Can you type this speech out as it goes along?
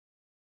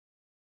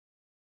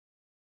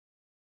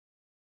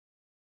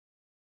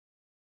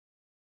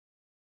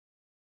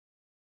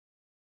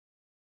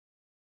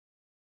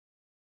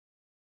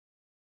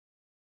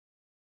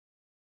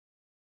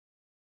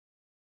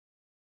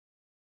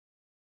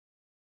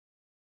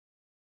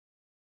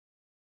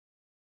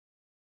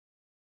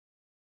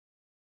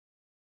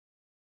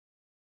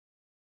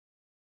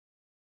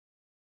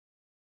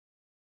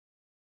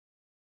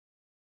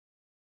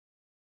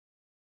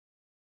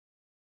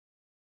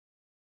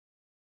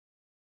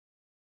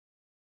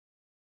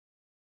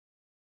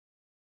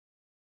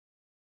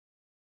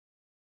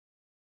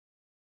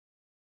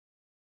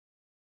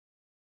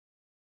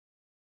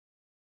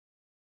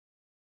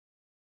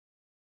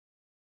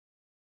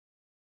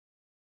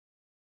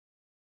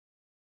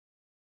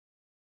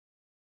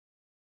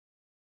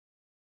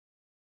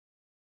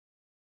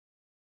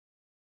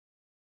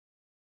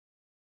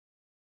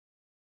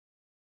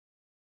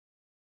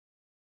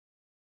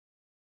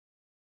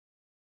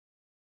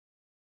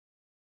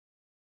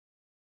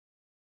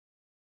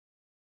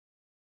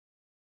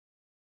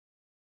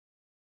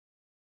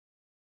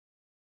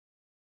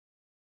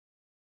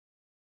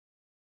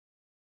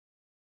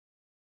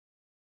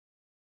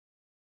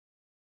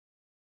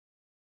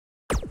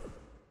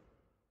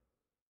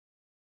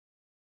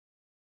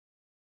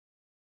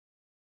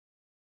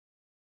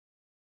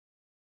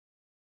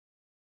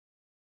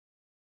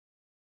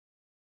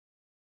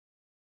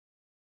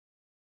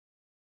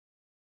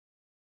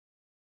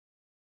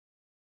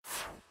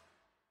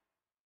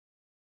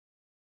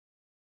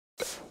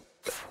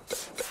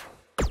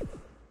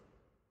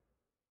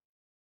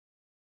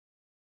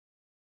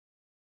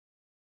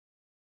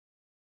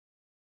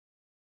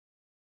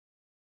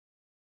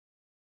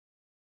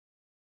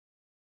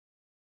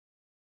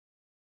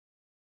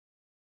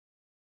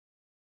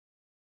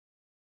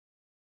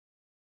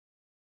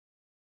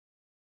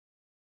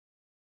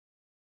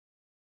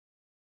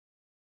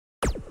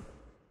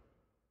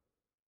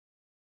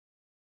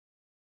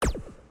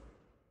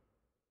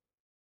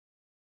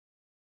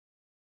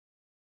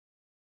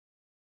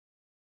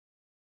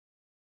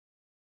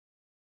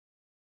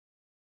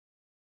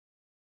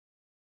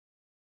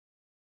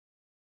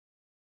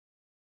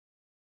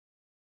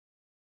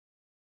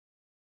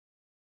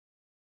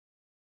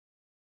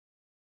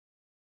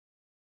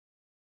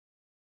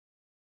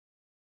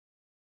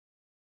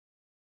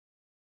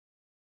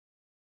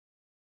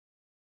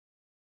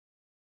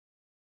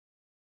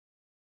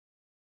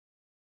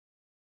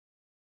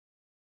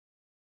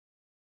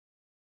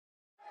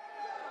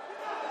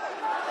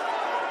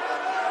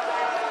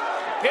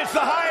It's the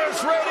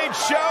highest rated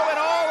show in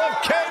all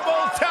of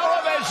cable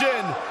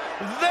television.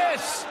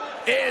 This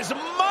is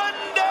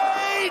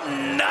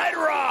Monday Night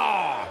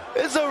Raw.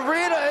 This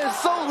arena is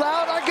so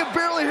loud I can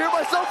barely hear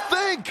myself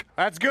think.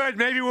 That's good.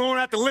 Maybe we won't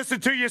have to listen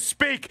to you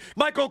speak.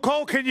 Michael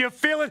Cole, can you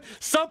feel it?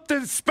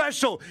 Something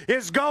special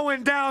is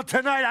going down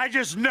tonight. I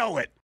just know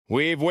it.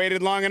 We've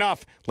waited long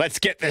enough. Let's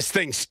get this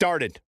thing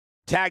started.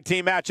 Tag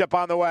team matchup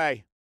on the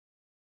way.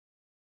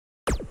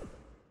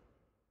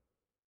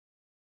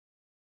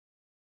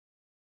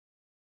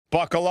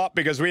 Buckle up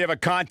because we have a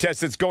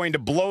contest that's going to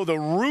blow the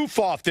roof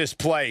off this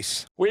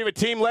place. We have a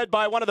team led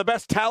by one of the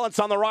best talents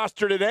on the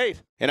roster to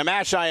date, in a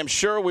match I am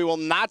sure we will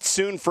not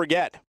soon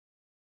forget.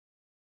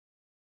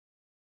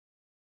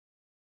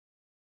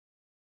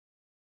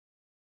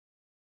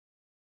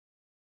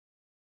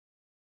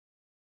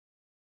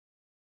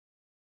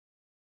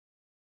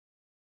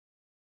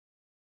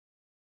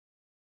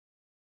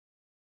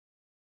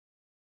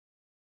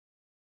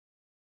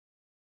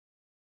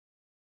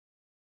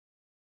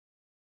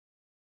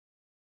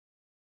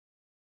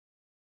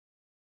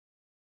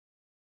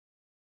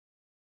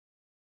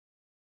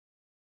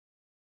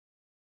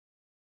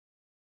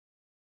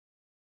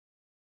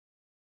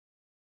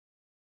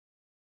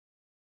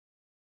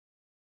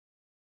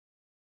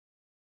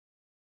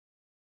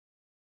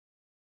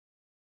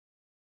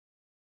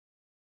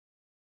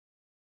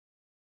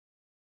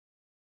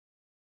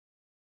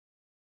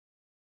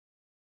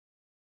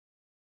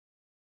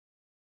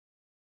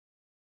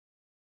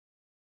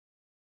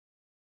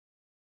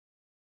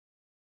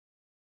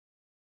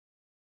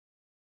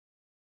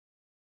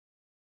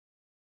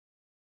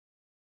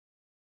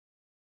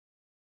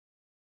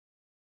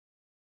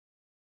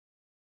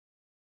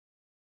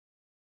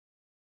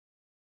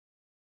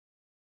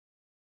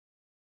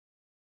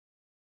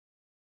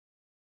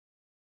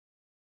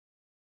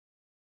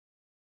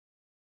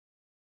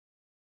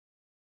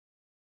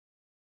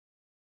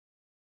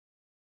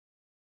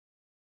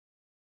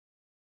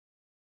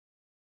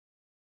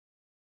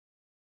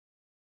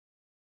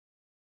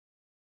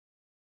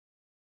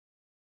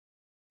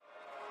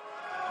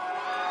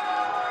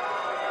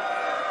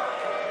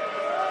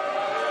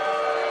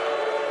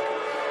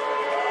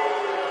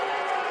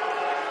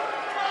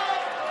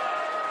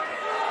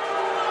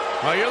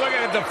 Well, you're looking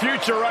at the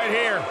future right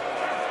here.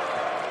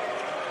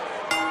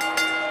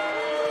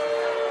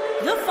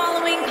 The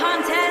following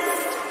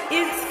contest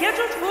is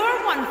scheduled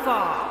for one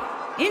fall.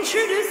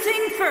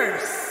 Introducing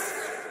first,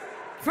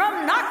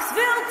 from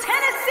Knoxville,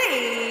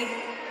 Tennessee,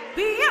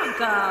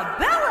 Bianca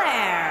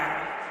Belair.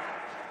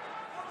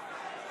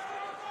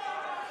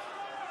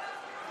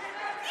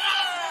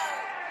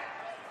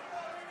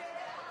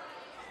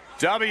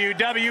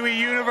 WWE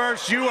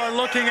Universe, you are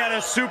looking at a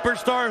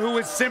superstar who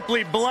is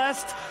simply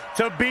blessed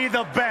to be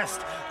the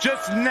best.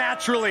 Just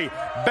naturally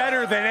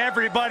better than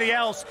everybody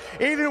else,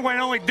 even when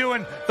only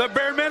doing the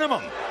bare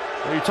minimum.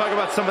 When you talk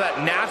about some of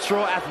that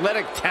natural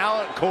athletic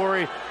talent,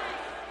 Corey,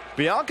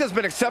 Bianca's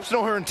been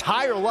exceptional her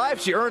entire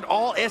life. She earned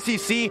all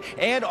SEC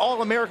and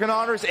All-American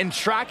honors in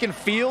track and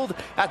field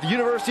at the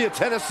University of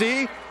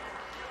Tennessee.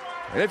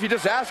 And if you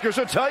just ask her,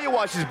 she'll tell you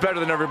why she's better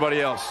than everybody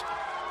else.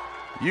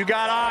 You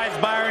got eyes,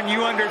 Byron.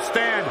 You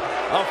understand.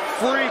 A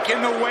freak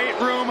in the weight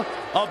room,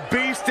 a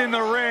beast in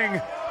the ring.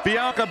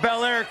 Bianca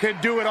Belair can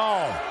do it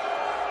all.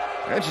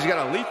 And she's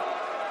got a leap.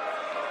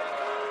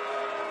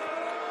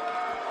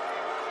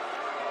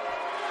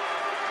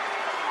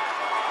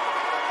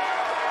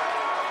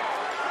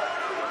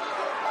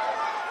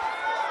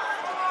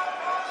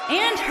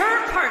 And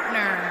her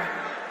partner,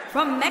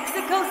 from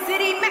Mexico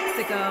City,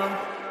 Mexico,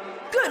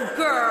 Good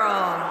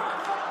Girl.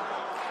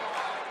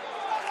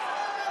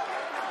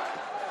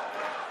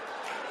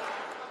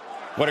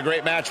 What a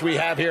great match we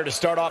have here to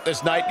start off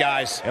this night,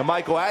 guys. And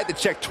Michael, I had to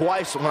check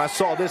twice when I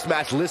saw this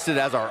match listed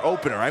as our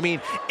opener. I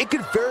mean, it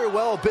could very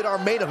well have been our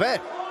main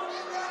event.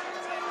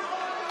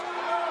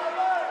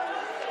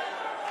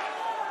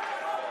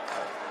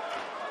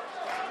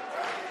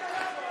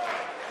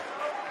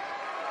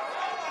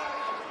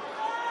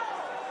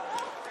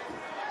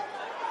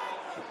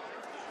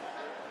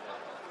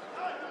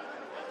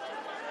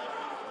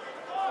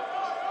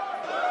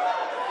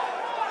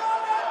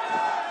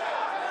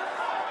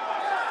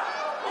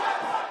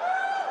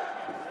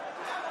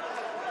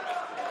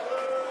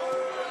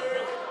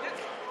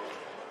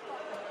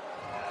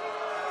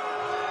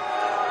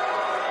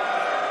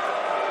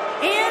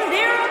 And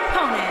their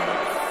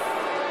opponents,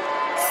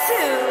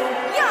 Su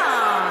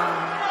Yung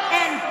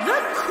and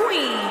the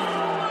Queen.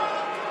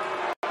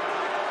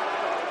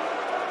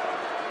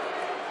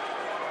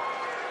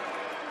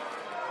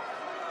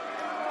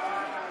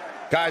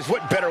 Guys,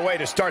 what better way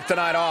to start the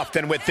night off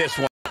than with this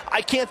one?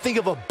 I can't think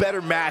of a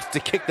better match to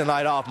kick the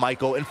night off,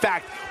 Michael. In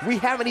fact, we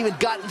haven't even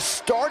gotten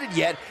started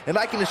yet, and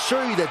I can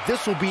assure you that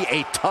this will be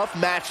a tough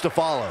match to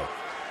follow.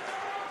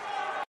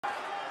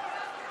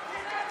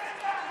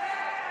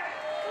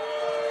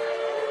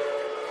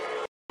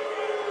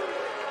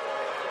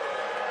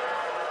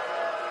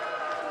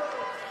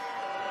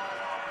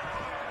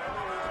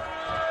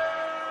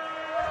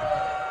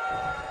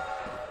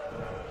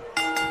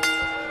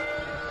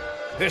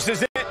 This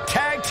is it.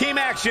 Tag team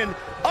action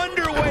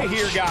underway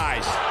here,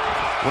 guys.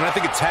 When I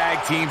think of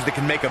tag teams that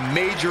can make a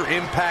major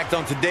impact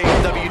on today's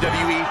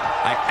WWE,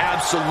 I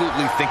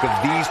absolutely think of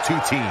these two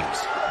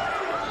teams.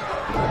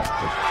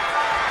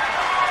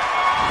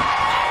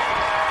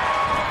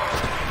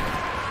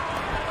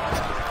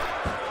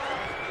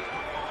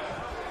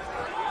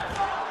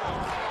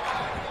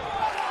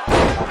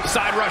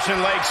 Side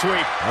Russian leg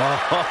sweep.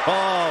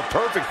 Oh,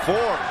 perfect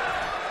form.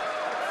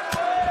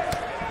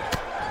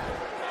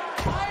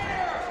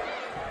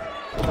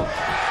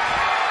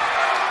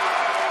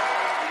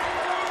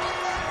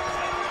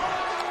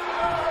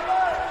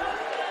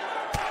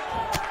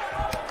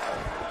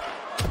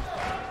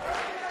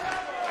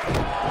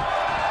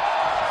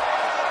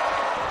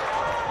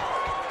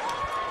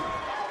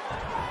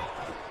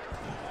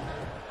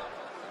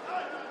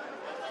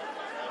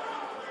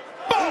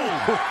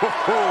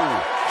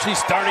 She's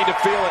starting to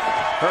feel it.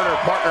 Her and her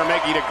partner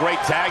making a great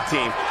tag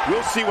team.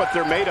 We'll see what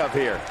they're made of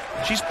here.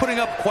 She's putting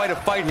up quite a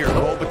fight here,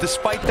 Cole, but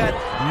despite that,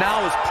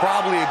 now is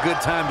probably a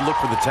good time to look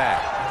for the tag.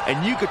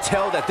 And you could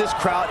tell that this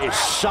crowd is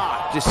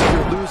shocked to see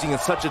her losing in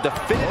such a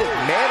definitive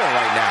manner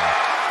right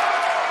now.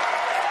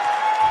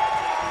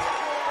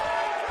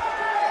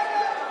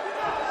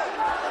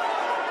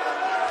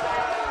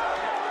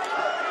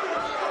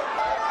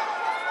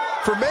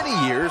 For many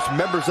years,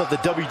 members of the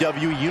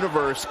WWE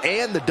Universe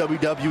and the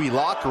WWE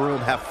locker room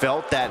have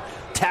felt that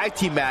tag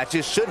team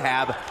matches should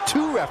have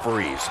two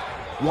referees.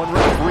 One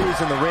referee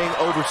is in the ring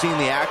overseeing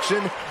the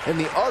action, and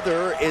the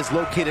other is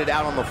located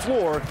out on the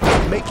floor,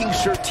 making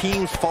sure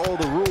teams follow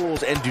the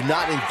rules and do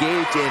not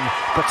engage in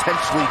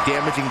potentially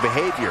damaging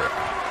behavior.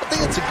 I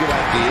think it's a good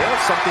idea,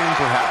 something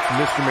perhaps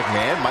Mr.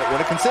 McMahon might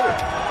want to consider.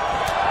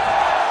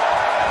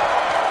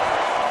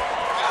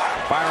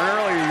 Byron,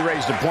 earlier you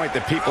raised a point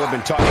that people have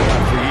been talking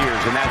about for years,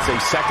 and that's a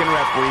second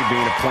referee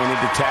being appointed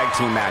to tag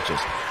team matches.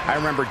 I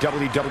remember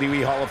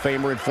WWE Hall of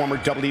Famer and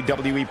former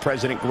WWE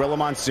President Gorilla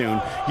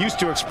Monsoon used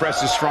to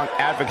express his strong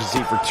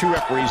advocacy for two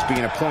referees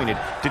being appointed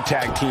to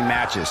tag team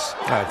matches.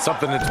 It's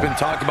something that's been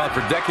talked about for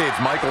decades,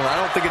 Michael, and I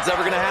don't think it's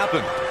ever going to happen.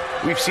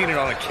 We've seen it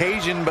on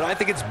occasion, but I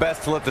think it's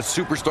best to let the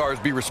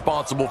superstars be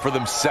responsible for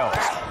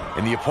themselves.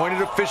 And the appointed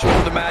official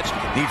for the match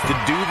needs to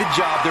do the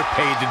job they're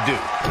paid to do.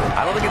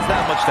 I don't think it's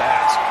that much to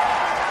ask.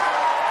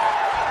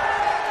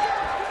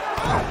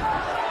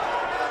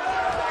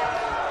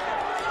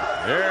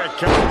 Here it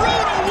comes.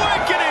 Rude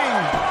awakening!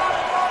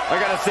 I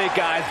gotta say,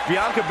 guys,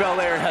 Bianca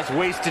Belair has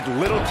wasted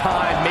little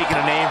time making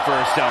a name for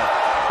herself.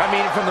 I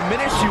mean, from the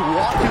minute she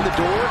walked in the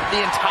door,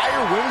 the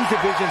entire women's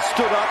division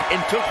stood up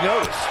and took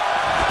notice.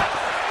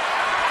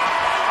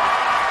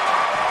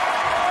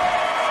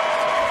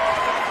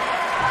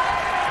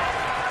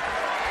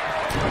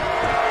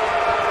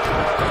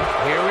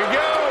 Here we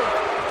go.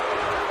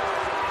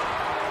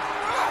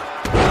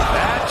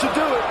 That should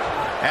do it.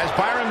 As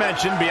Byron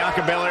mentioned, Bianca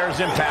Belair's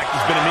impact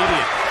has been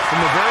immediate. From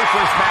the very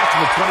first match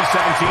in the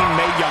 2017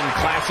 Mae Young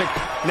Classic,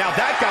 now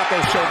that got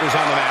those shoulders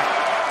on the mat.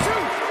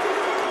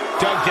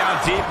 Dug down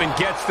deep and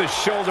gets the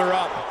shoulder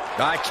up.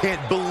 I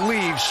can't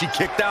believe she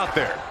kicked out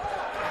there.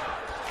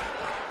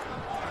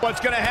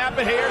 What's going to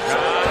happen here?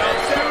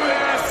 Let's do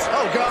this.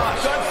 Oh,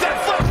 gosh. Sunset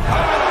flip. Oh,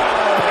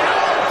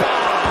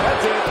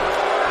 that's it.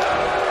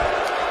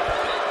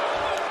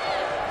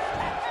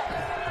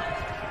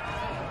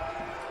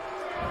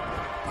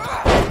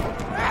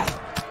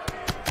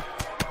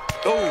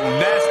 Oh,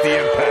 nasty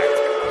impact.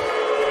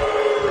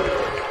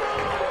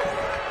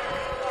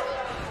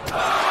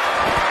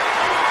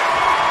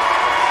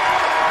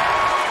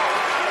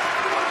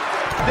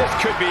 This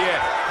could be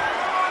it.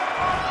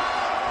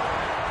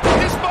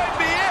 This might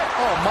be it.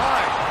 Oh,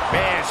 my.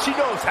 Man, she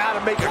knows how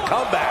to make a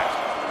comeback.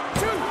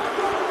 2,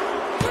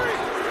 3.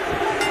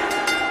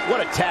 What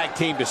a tag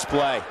team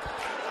display.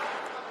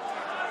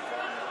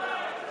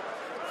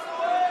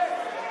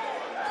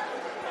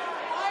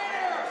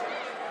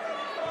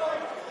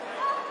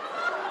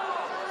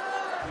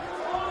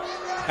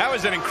 That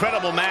was an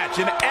incredible match,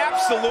 an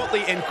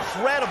absolutely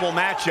incredible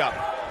matchup.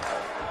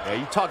 Yeah,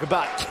 you talk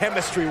about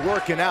chemistry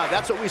working out.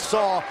 That's what we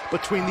saw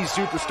between these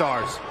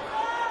superstars.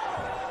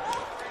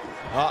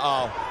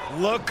 Uh-oh.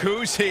 Look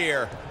who's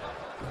here.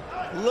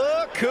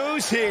 Look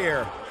who's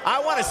here. I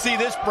want to see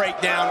this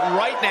breakdown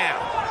right now.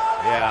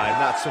 Yeah,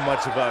 not so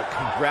much of a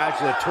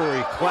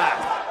congratulatory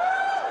clap.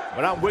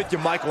 But I'm with you,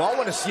 Michael. I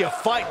want to see a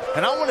fight,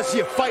 and I want to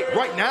see a fight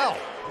right now.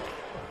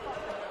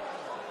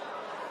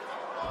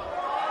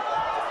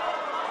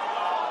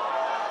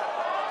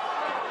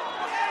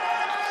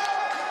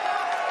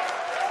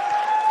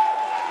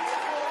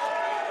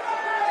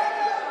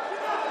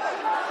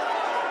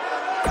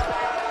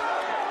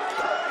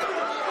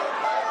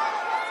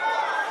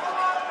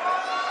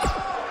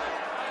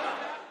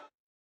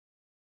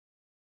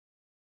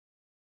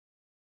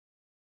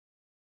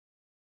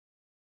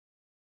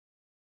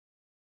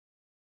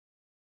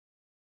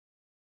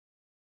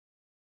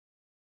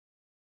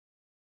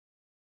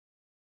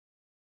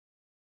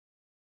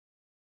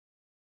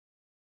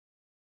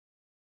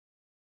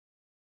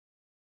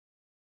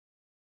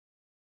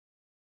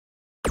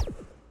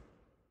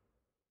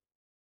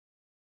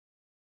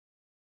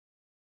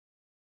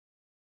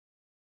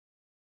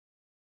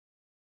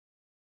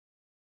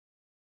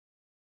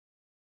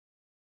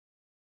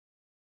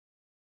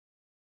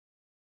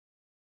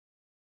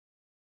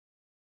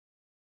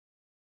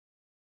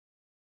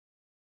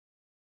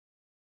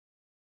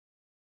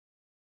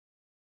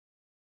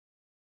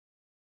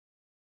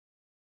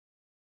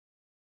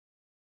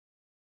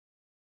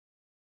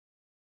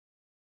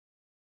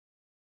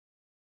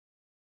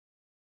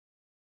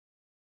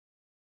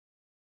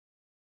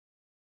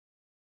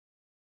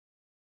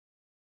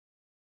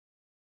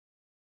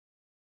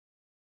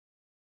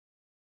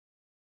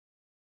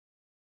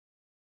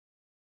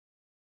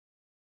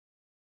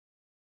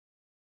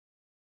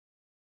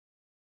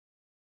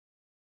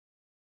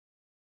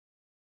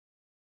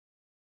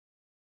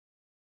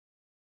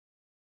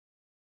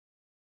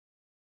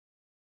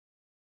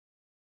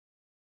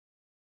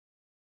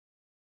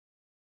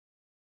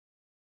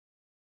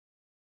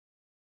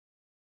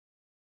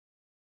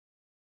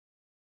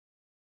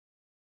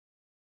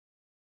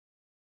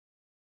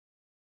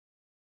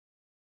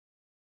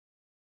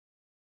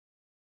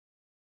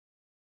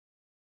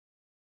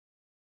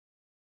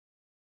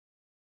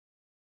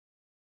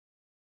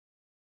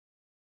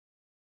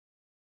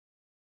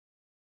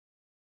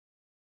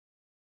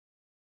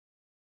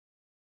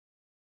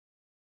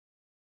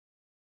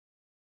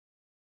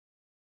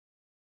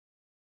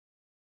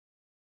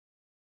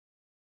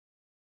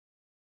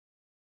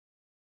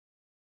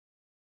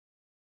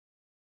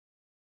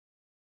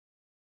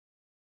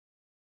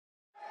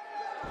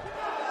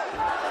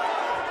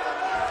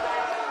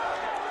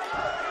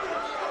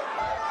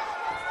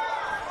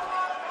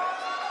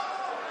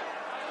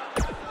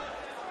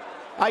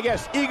 I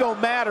guess ego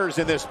matters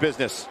in this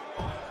business.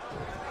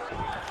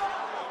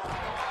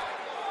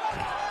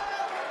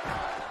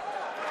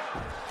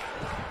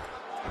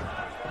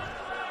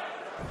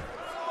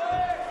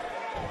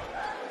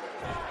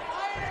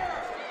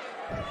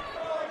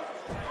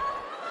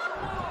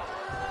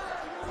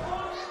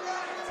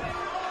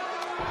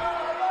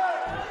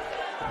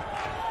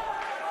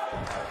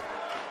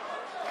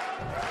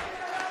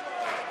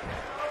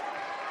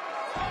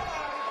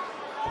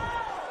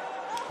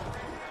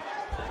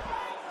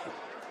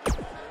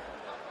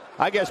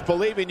 I guess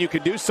believing you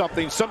can do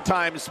something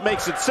sometimes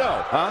makes it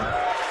so,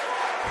 huh?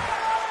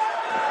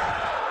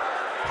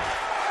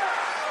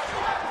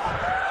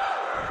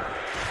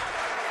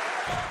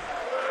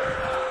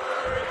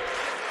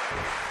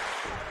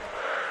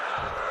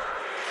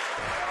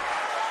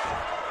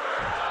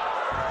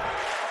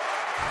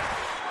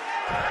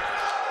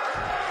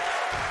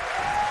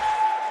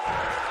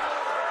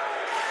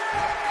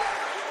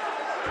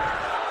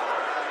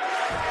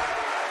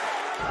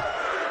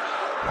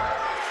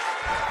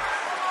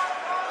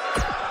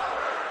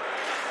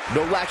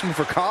 No lacking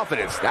for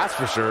confidence, that's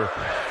for sure.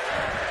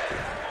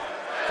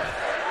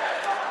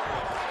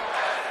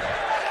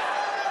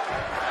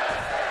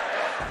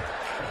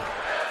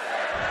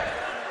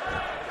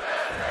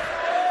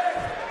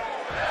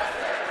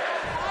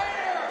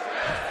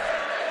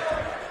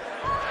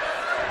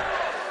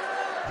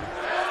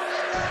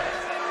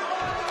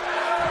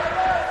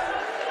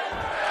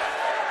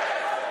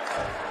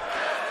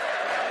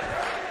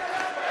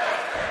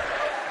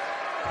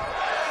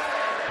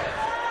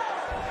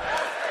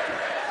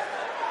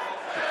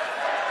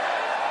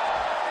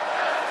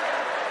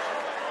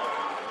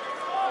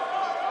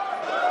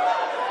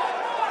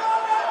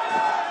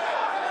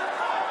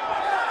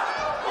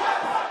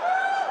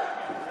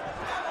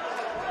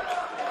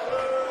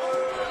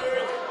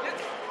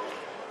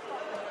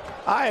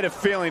 I had a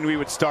feeling we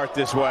would start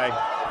this way.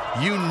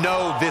 You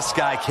know this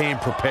guy came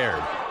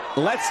prepared.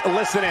 Let's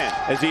listen in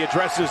as he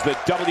addresses the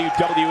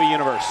WWE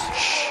Universe.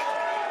 Shh.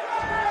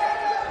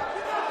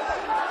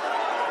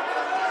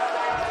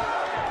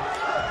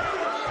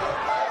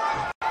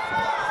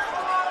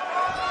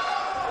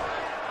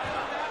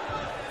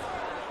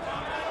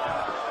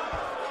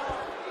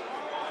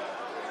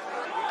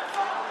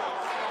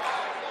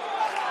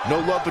 No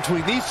love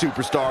between these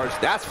superstars,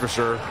 that's for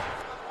sure.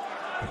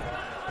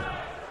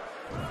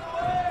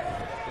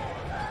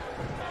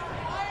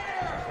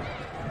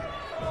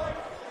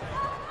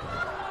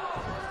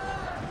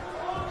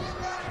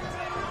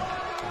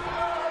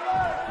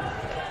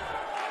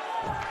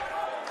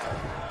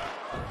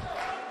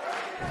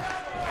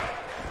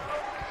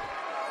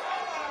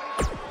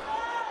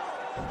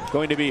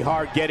 Going to be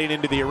hard getting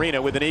into the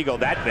arena with an ego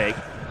that big.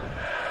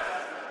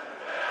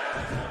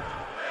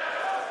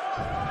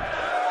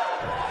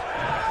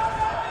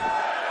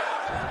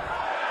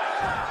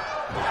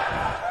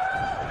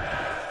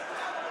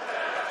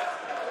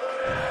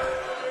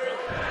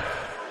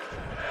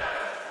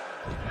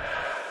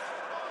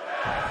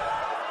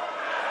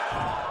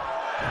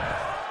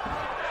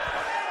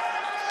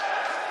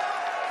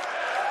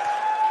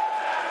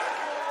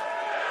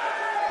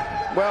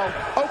 Well,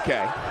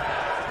 okay.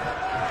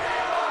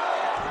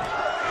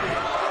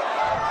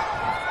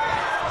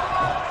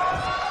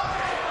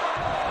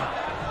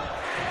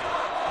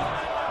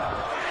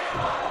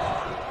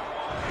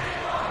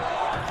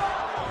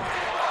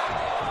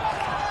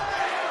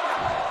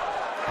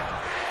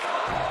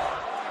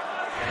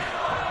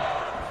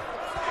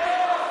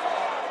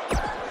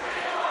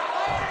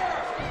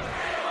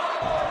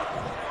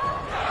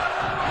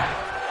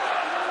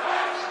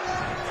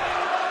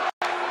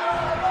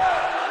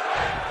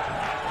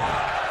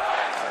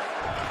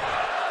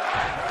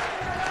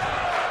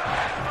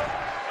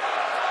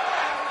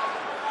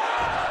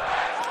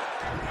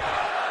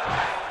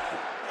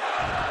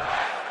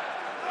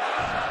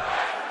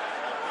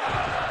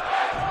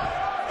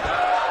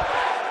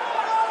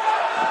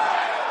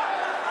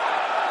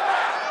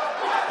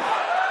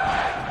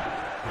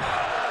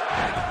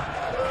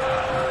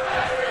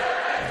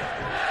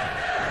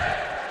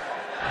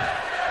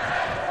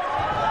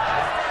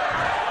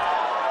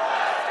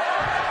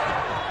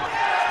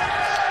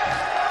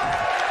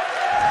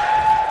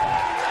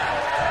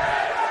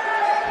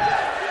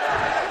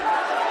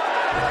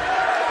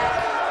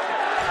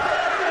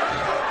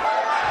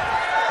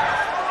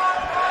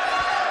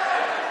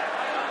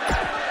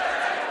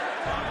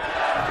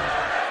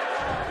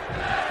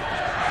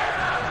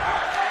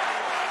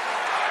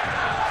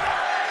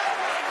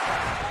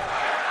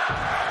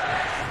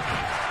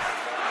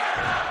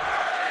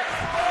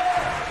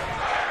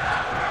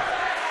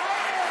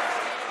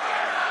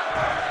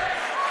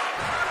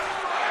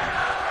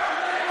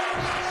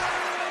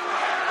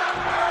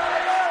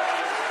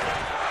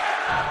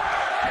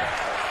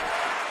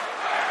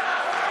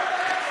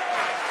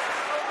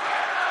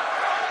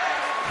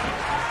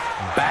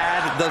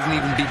 Bad doesn't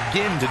even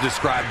begin to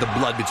describe the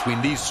blood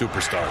between these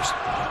superstars.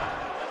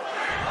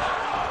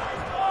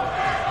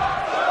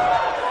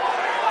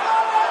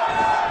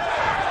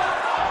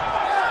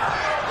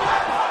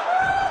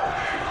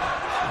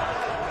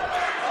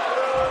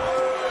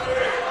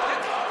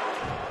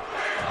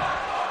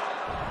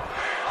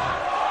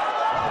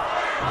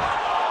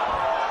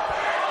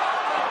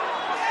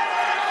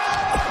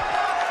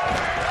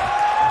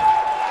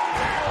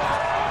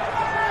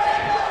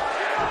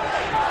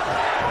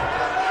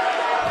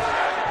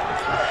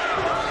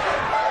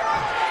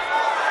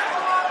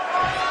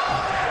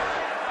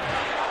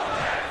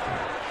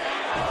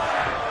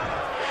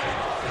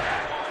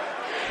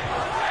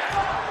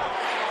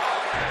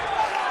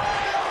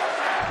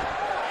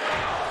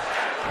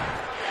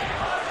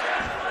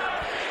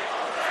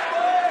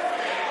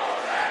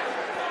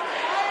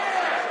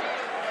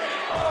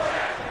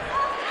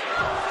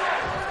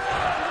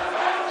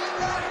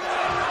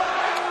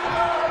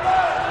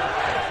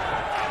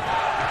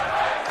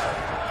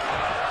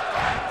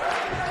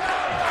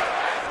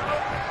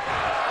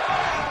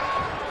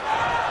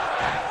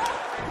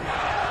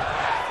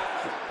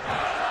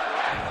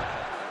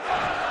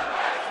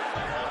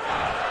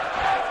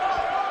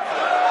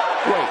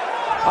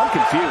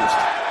 confused.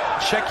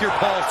 Check your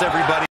pulse,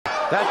 everybody.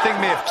 That thing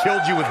may have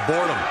killed you with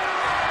boredom.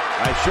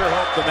 I sure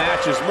hope the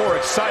match is more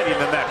exciting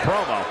than that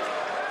promo.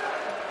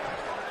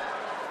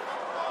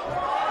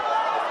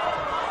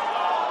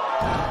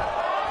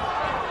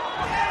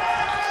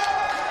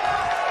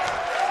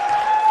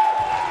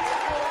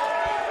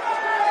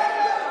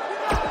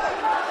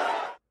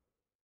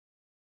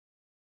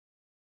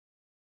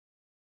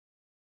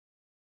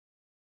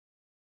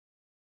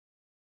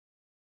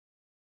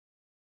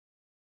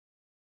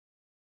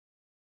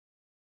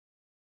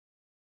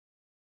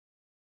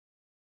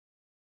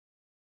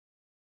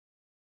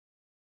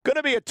 Going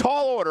to be a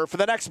tall order for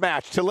the next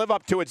match to live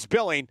up to its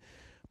billing,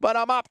 but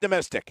I'm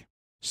optimistic.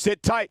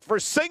 Sit tight for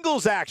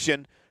singles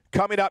action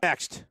coming up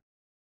next.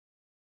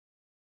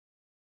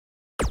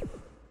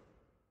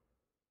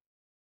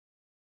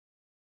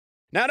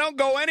 Now don't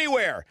go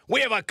anywhere.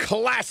 We have a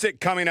classic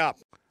coming up.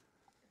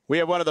 We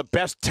have one of the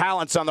best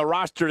talents on the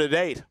roster to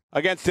date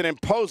against an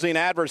imposing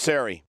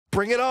adversary.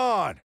 Bring it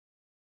on.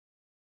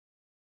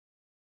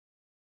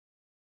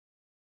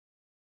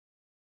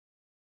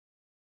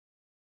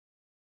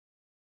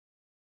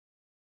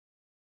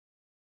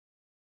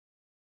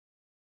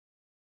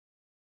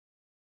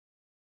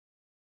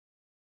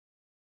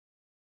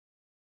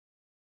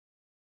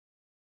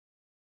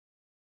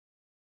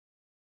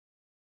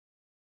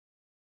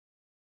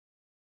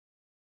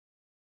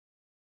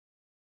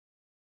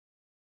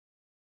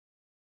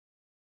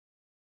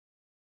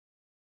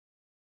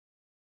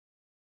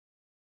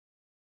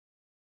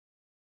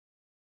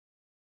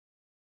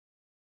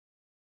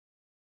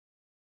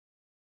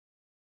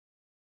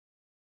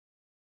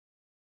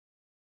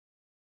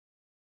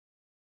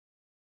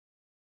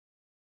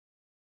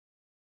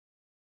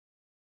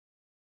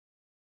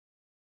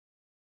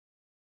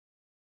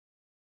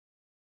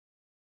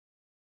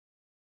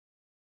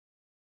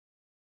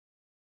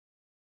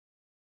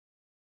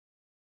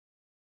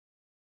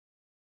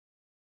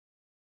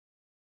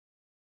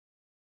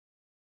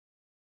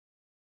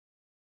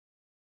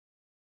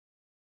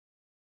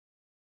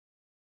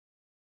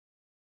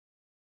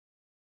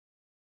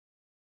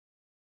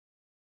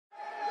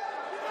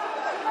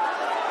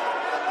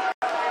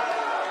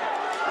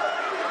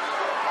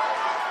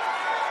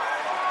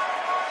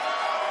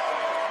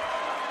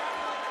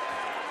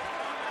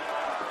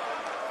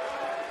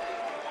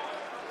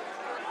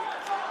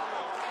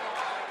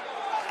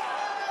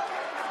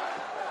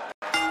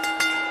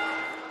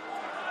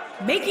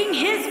 Making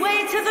his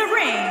way to the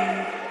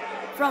ring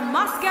from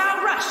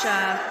Moscow,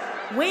 Russia,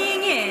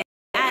 weighing in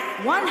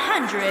at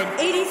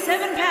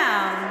 187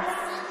 pounds,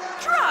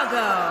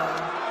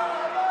 Drago.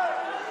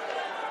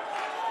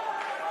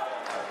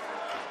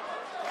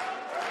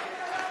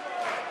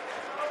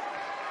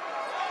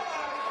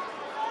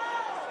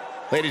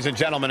 Ladies and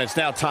gentlemen, it's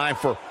now time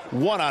for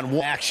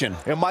one-on-one action.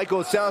 And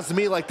Michael, it sounds to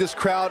me like this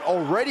crowd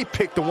already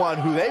picked the one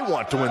who they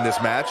want to win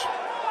this match.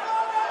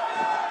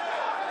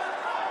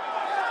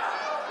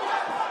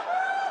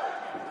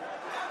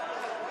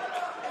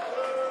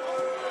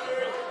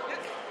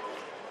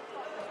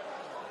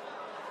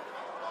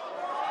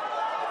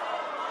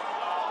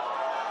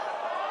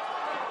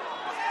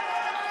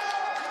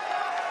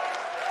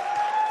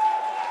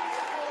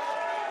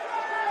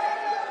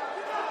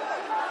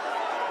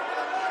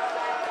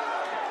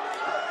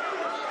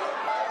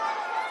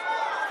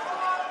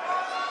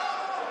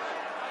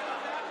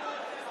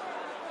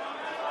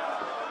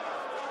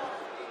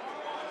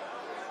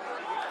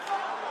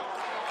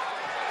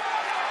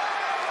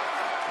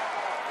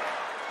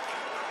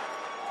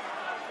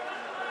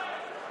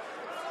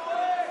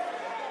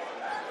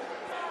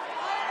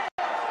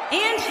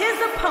 And his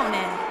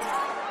opponent,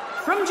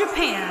 from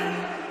Japan,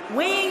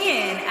 weighing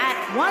in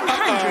at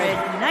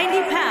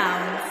 190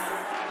 pounds,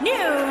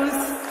 News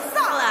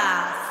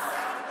Salas.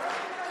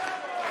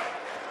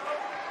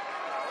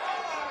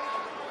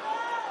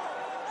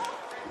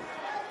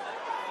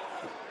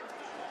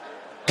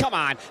 Come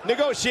on,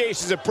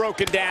 negotiations have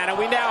broken down, and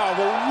we now have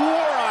a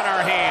war on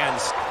our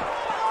hands.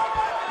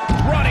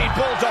 Running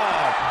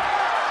Bulldog.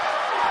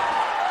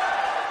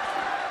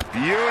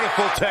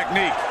 Beautiful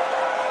technique.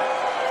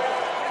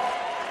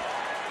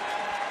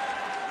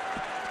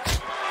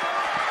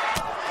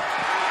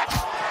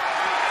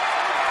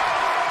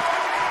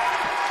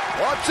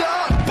 Watch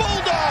out,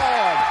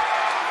 Bulldog!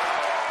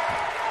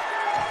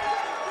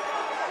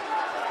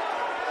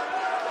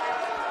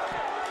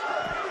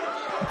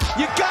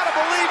 You gotta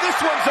believe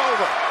this one's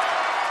over.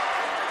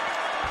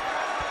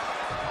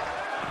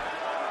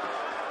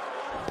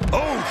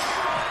 Oof.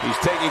 He's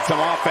taking some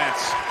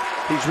offense.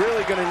 He's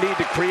really going to need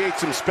to create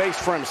some space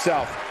for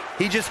himself.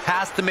 He just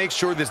has to make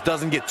sure this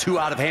doesn't get too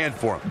out of hand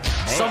for him.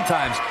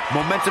 Sometimes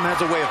momentum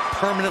has a way of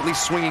permanently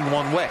swinging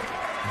one way.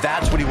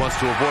 That's what he wants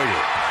to avoid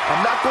here.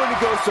 I'm not going to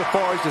go so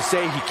far as to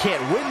say he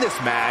can't win this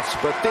match,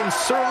 but things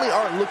certainly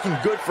aren't looking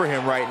good for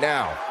him right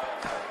now.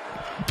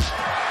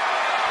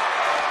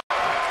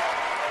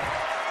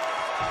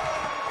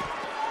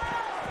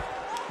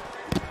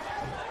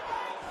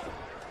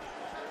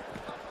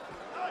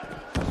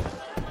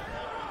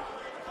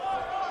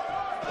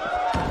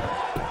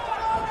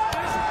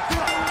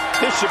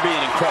 This should be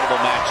an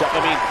incredible matchup. I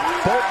mean,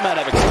 both men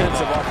have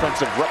extensive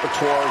offensive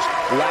repertoires,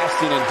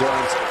 lasting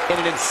endurance, and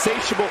an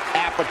insatiable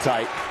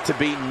appetite to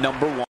be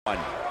number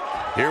one.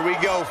 Here we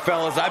go,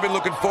 fellas. I've been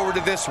looking forward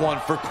to this one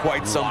for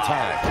quite some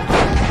time.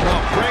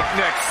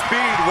 Breakneck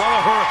speed, well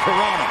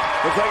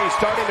hurricanrana. Looks like he's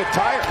starting to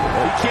tire.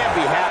 He can't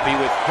be happy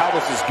with how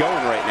this is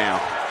going right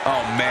now.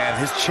 Oh, man,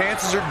 his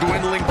chances are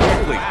dwindling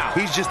quickly. Wow.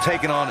 He's just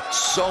taken on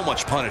so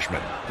much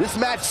punishment. This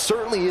match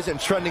certainly isn't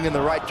trending in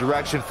the right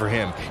direction for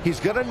him. He's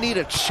going to need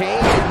a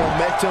change in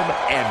momentum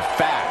and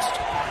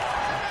fast.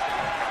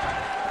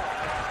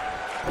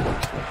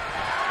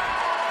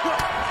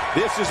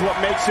 This is what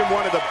makes him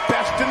one of the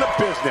best in the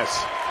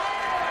business.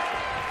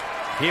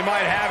 He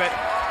might have it.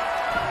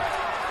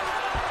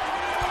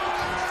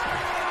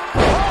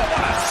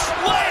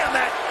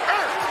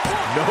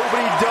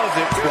 Nobody does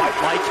it quite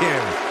like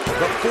him.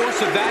 The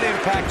force of that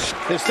impact.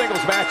 This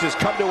singles match has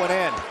come to an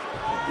end.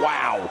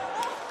 Wow.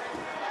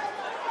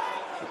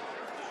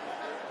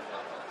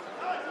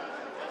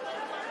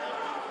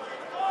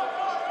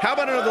 How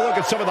about another look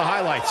at some of the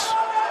highlights?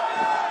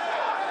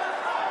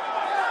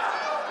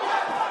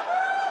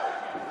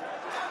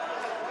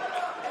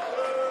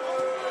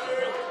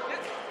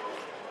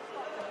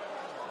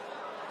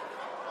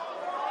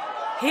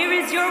 Here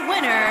is your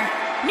winner,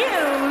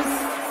 Mysta.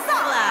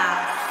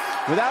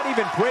 Without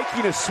even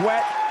breaking a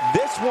sweat,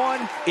 this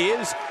one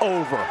is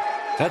over.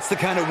 That's the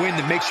kind of win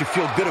that makes you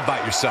feel good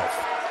about yourself.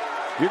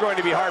 You're going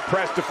to be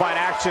hard-pressed to find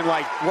action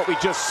like what we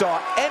just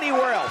saw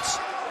anywhere else,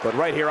 but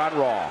right here on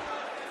Raw.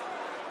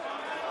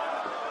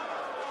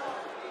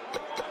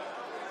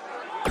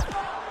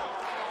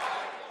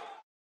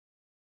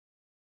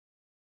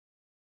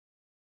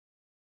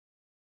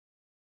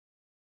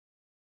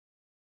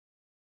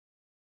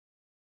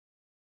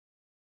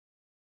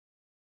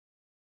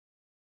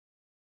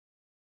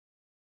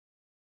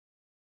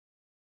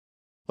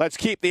 Let's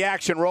keep the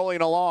action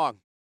rolling along.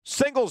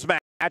 Singles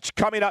match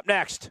coming up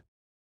next.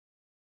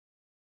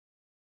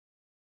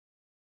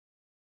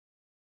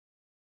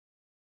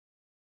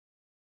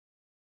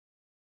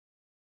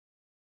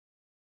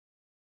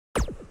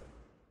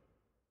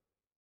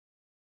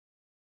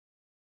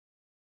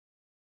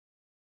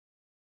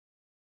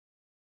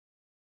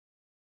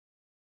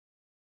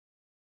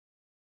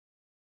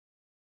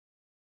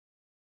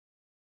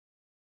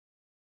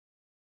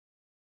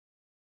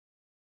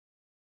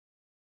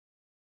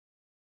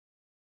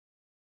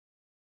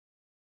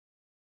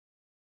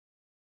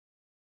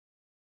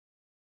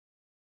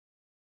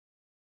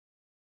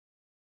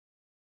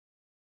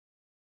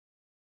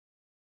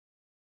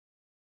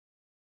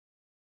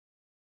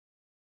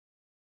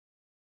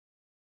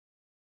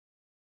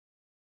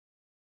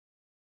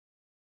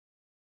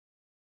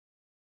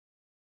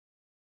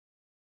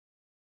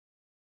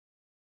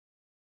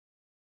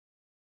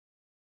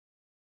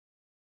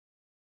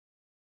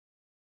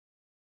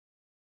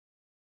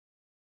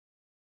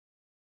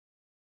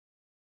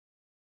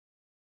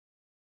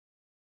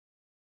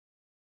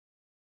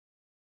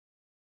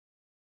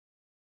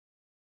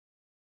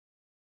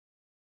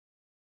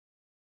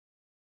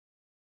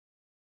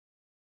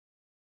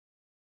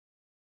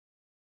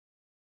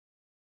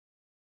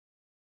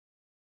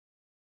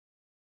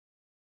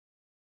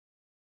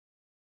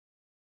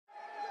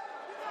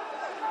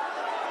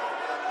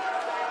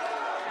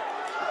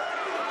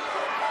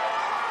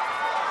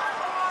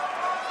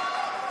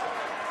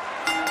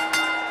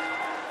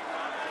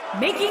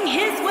 Making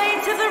his way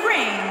to the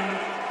ring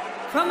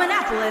from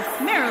Annapolis,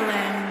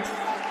 Maryland,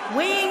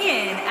 weighing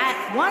in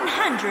at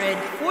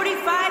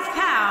 145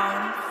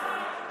 pounds,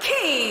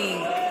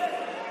 King.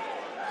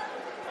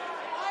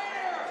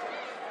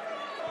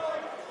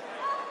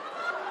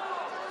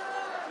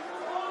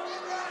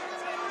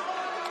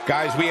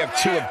 Guys, we have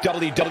two of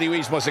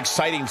WWE's most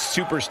exciting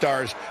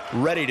superstars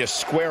ready to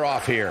square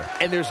off here.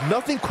 And there's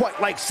nothing quite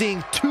like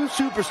seeing two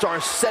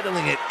superstars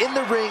settling it in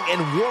the ring in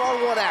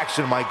one-on-one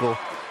action, Michael.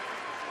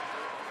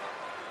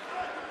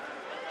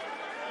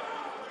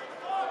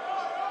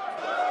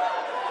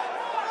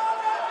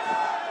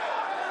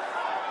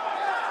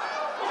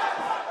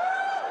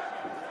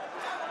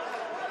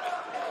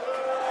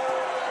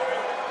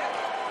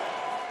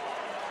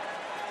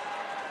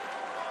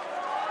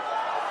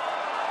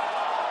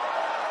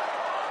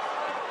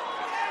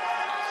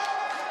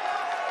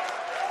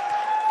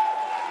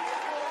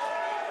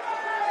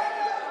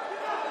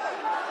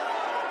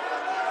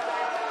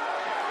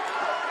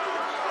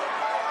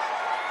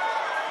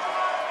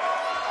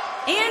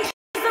 And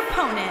his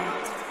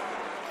opponent,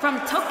 from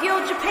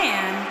Tokyo,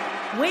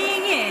 Japan,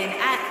 weighing in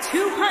at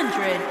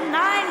 209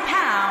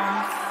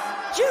 pounds,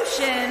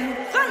 Jushin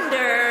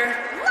Thunder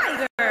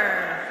Liger.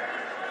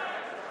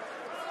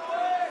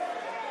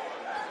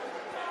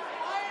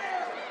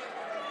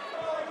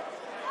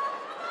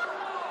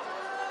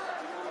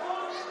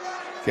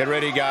 Get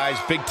ready, guys.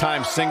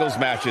 Big-time singles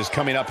matches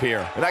coming up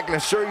here. And I can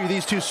assure you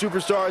these two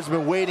superstars have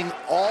been waiting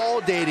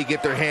all day to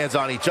get their hands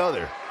on each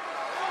other.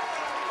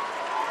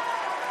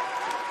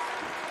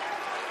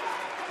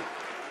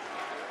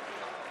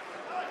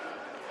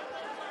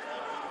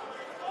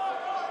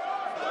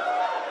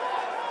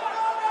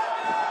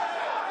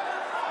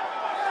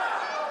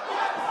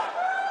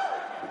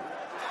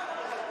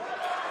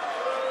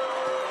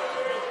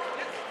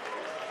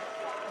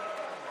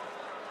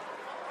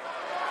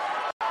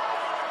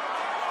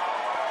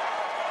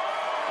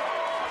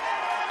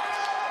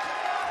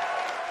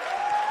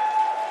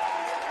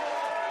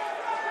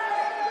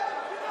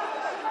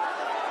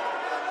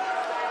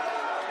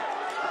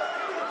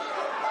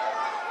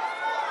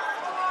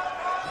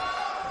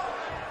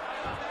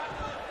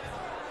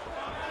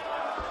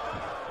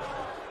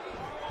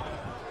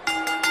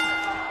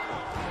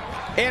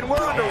 And we're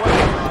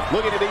underway.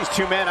 Looking at these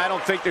two men, I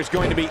don't think there's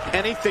going to be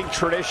anything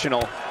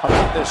traditional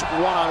about this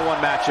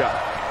one-on-one matchup.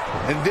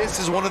 And this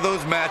is one of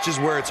those matches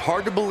where it's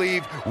hard to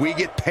believe we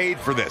get paid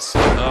for this.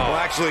 Well,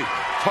 actually,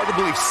 it's hard to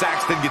believe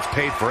Saxton gets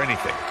paid for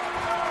anything.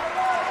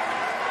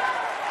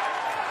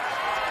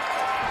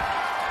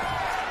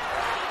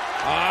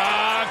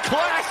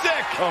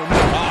 Classic! Oh, no.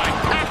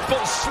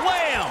 Impactful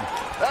slam!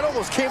 That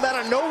almost came out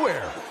of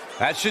nowhere.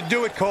 That should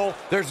do it, Cole.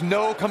 There's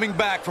no coming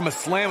back from a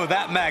slam of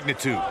that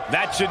magnitude.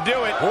 That should do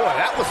it. Boy,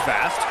 that was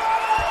fast.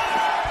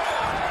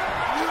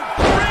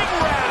 Ring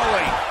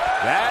rally!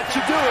 That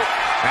should do it.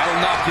 That'll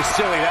knock you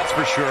silly, that's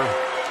for sure.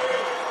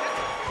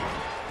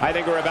 I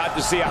think we're about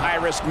to see a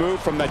high-risk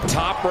move from the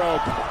top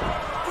rope.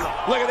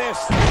 Look at this.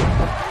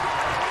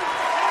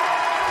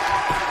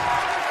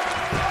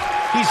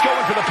 He's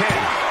going for the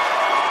pin.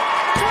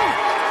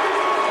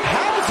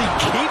 How does he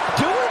keep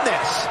doing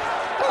this?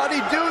 How'd he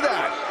do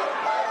that?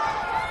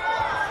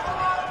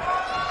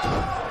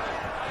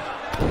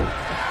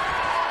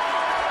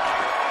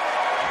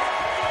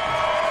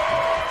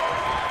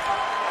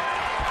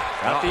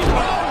 Oh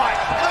my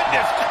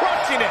goodness,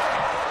 crushing it.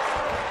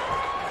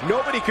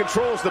 Nobody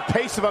controls the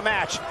pace of a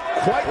match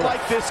quite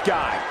like this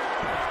guy.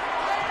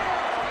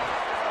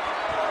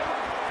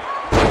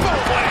 What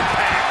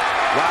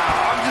impact!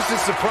 Wow, I'm just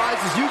as surprised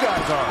as you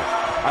guys are.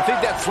 I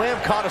think that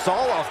slam caught us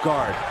all off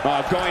guard.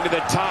 Going to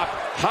the top,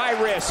 high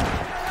risk.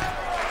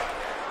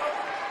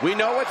 We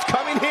know what's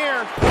coming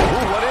here.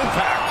 Ooh, what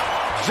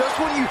impact! Just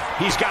when you...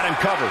 He's got him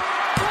covered.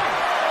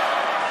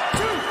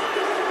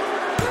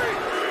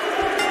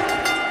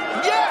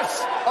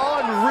 Yes!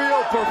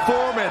 Unreal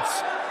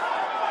performance.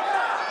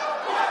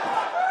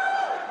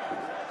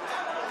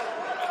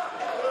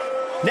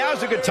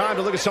 Now's a good time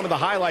to look at some of the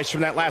highlights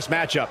from that last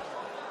matchup.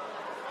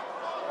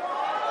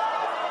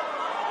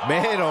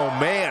 Man, oh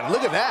man,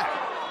 look at that.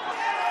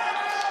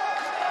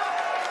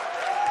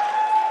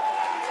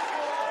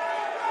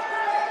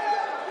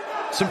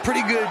 Some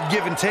pretty good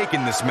give and take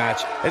in this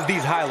match, as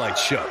these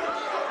highlights show.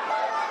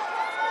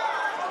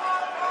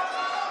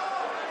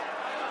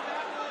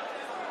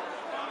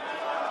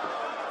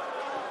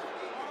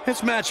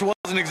 This match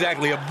wasn't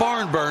exactly a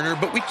barn burner,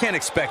 but we can't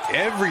expect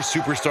every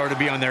superstar to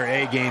be on their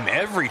A game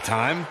every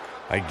time,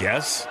 I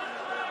guess.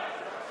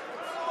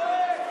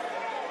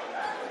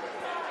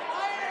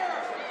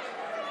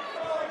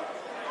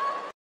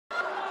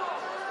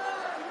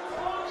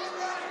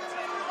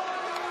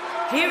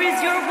 Here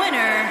is your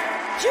winner,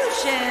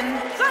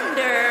 Jushin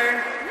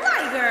Thunder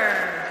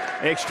Liger.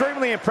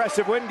 Extremely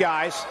impressive win,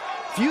 guys.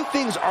 Few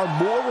things are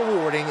more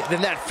rewarding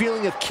than that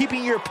feeling of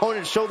keeping your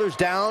opponent's shoulders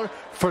down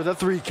for the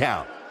 3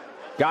 count.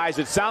 Guys,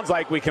 it sounds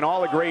like we can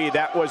all agree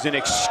that was an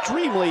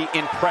extremely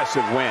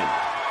impressive win.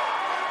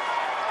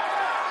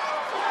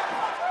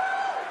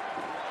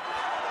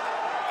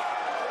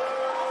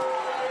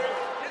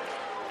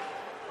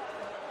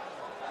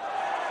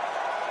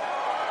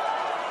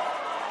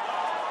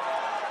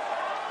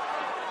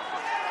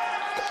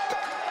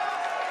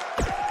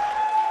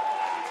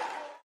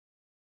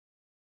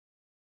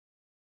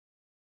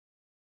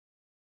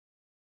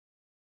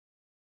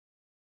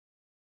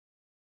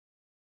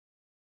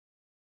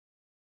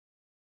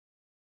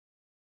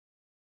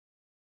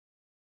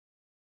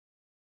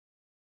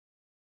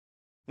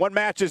 One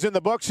match is in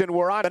the books, and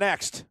we're on to the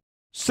next.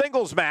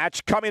 Singles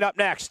match coming up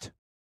next.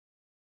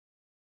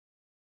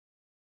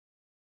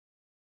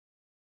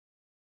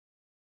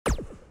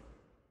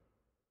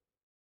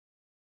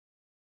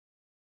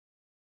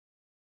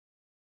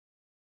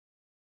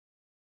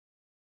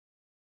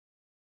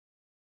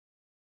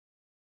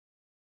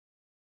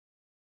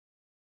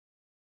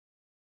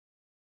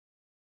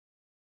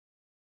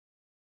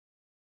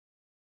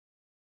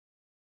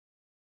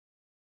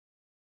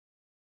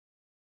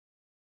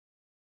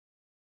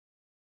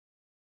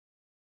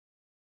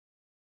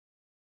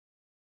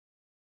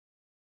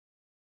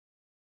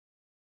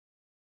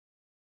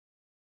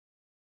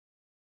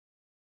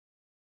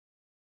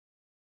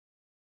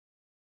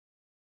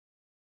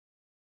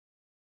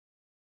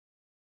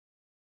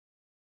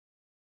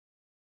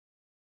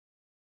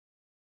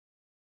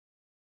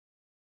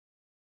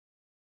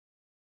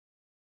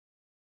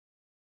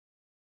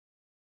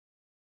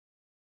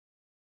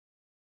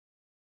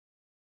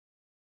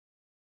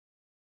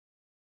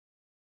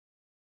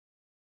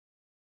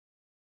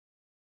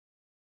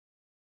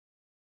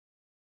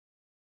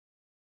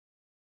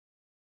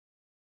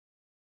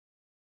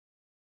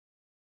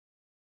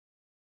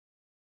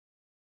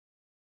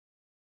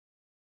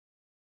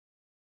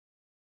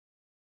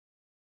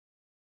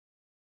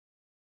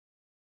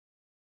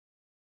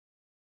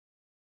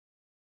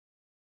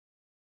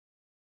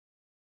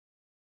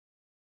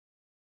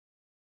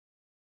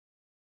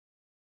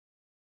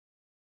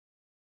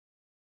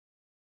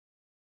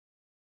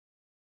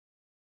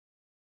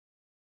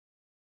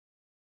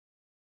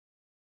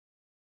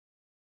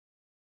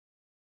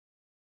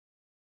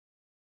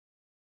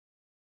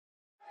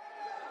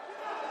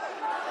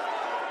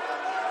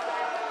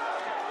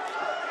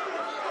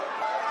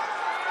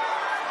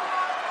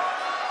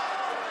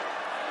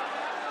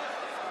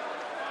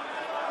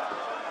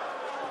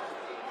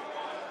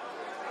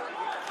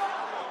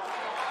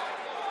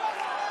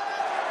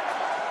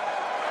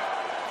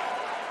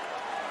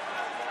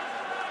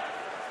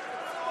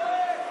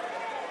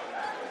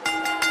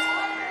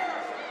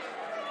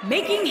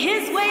 Making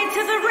his way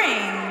to the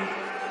ring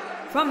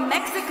from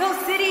Mexico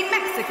City,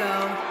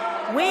 Mexico,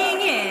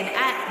 weighing in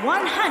at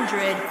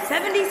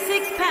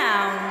 176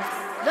 pounds,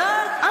 the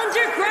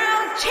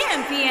Underground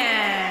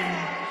Champion,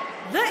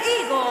 the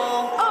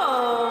Eagle,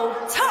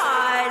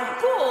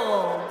 Todd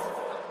Gould.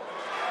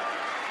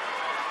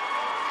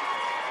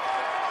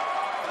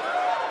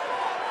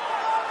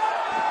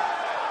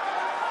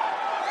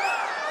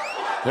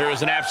 There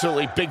is an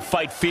absolutely big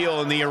fight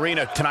feel in the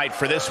arena tonight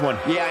for this one.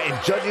 Yeah,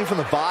 and judging from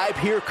the vibe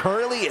here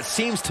currently, it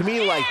seems to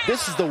me like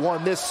this is the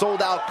one this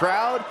sold-out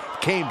crowd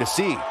came to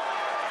see.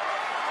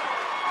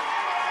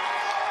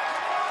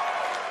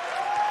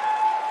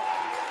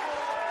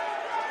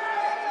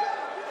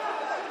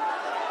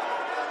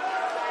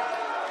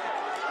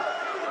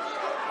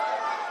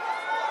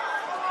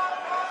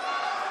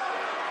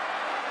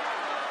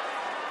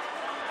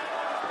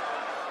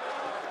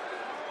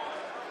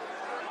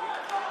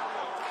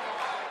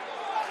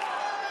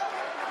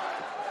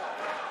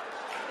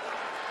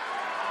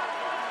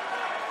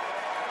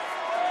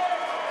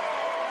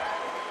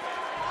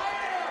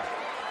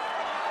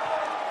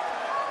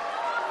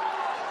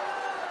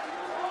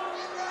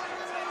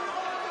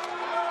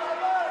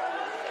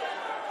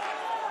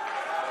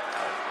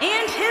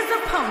 And his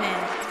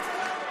opponent,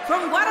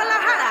 from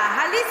Guadalajara,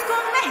 Jalisco,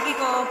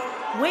 Mexico,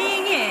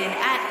 weighing in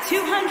at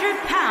 200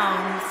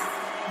 pounds,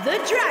 the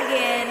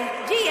Dragon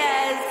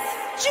Diaz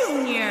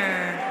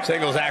Jr.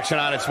 Singles action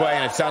on its way,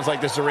 and it sounds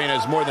like this arena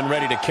is more than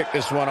ready to kick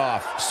this one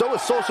off. So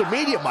is social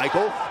media,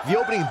 Michael. The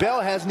opening bell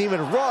hasn't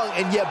even rung,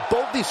 and yet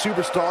both these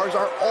superstars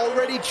are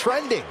already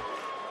trending.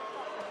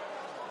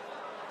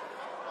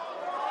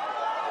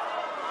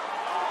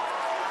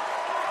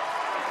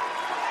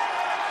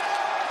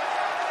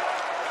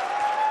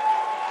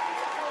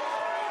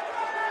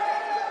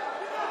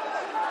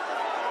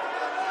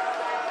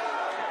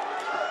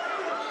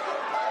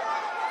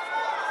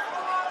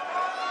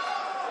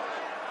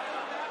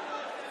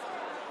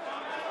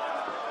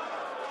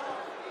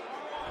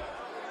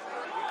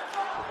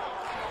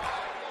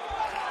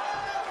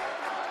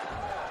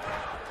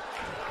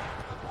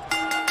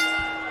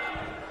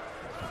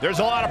 There's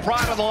a lot of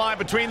pride on the line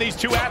between these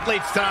two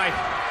athletes tonight.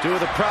 Two of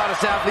the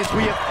proudest athletes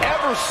we have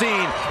ever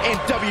seen in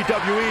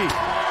WWE.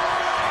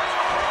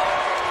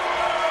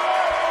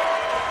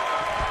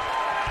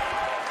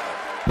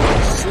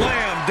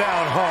 Slam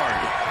down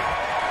hard.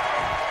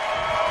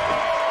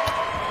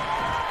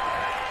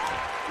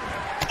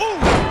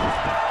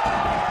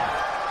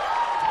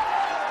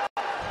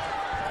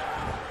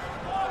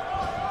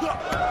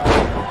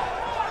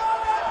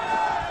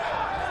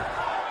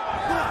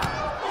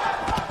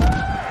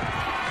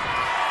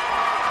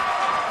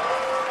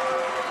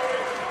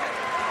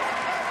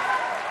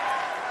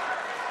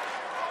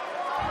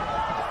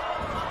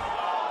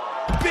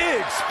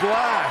 Big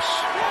splash.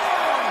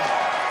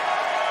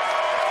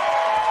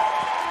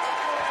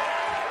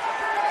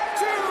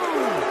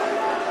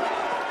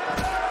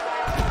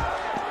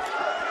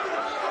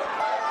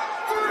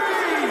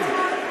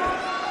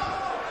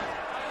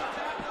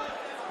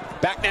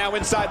 Back now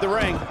inside the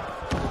ring.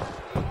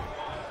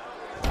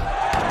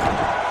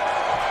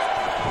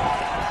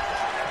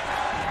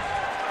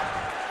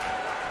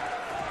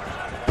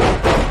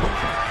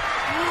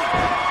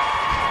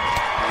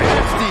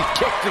 Nasty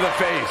kick to the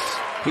face.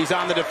 He's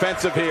on the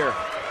defensive here.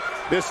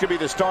 This could be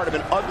the start of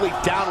an ugly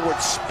downward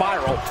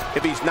spiral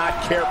if he's not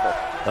careful.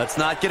 Let's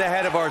not get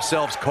ahead of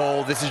ourselves,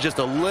 Cole. This is just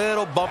a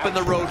little bump in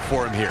the road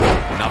for him here.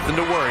 Nothing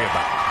to worry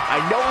about.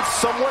 I know it's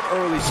somewhat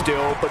early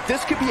still, but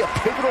this could be a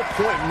pivotal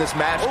point in this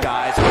match,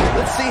 guys.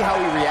 Let's see how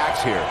he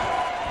reacts here.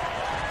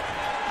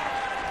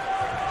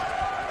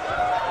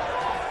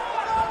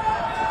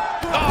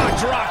 Oh,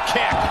 drop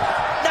kick.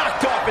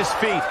 Knocked off his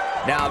feet.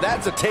 Now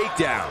that's a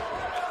takedown.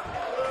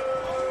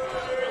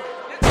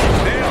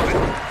 Nailed it.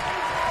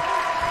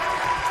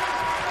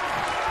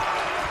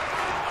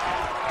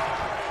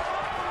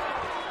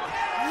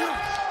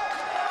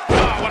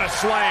 Oh, what a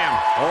slam.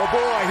 Oh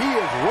boy, he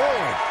is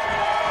rolling.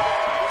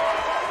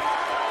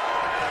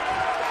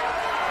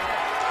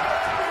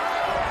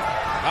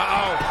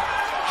 Uh-oh.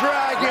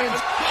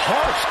 Dragon's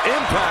harsh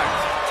impact.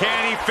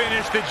 Can he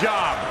finish the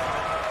job?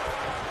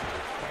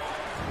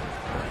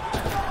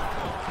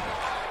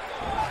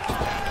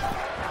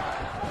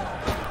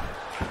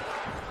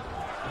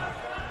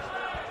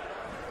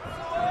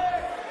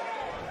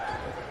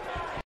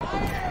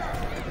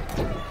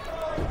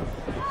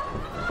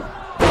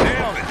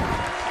 Nailed it.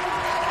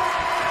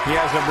 He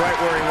has him right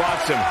where he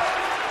wants him.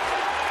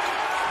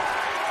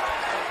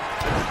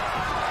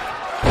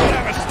 He'll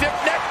have a stiff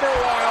neck for a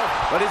while,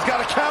 but he's got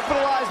to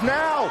capitalize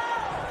now.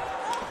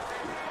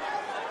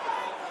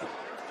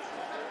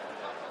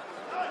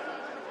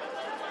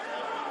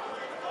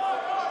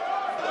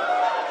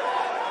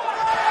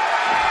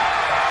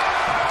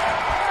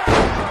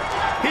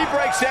 He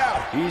breaks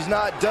out. He's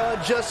not done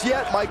just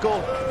yet, Michael.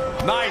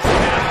 Nice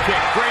half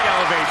kick. Great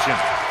elevation.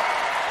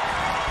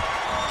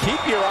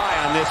 Keep your eye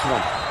on this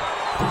one.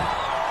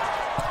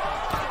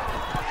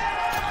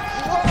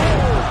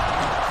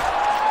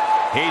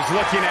 He's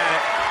looking at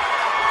it.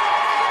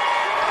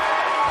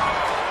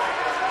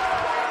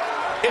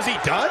 Is he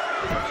done?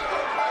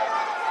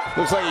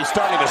 Looks like he's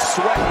starting to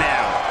sweat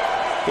now.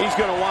 He's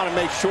going to want to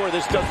make sure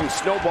this doesn't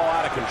snowball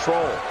out of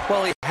control.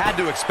 Well, he had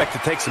to expect to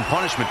take some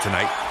punishment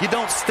tonight. You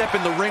don't step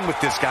in the ring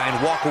with this guy and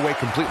walk away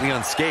completely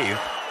unscathed.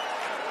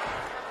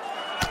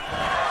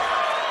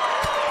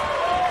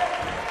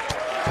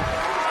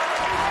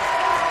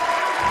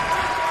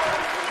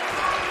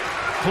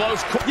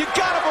 Close. You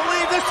got to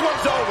believe this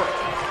one's over.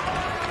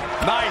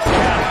 Nice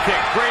calf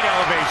kick. Great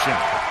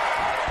elevation.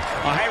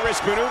 A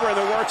high-risk maneuver in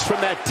the works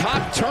from that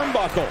top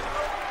turnbuckle.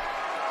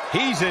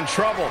 He's in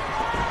trouble.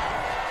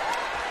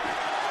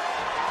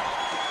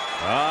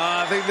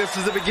 I think this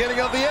is the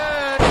beginning of the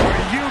end.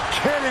 Are you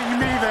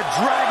kidding me? The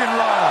Dragon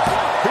Rod.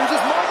 Here's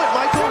his moment,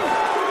 Michael.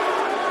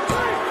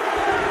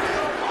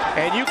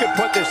 And you can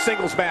put this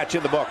singles match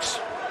in the books.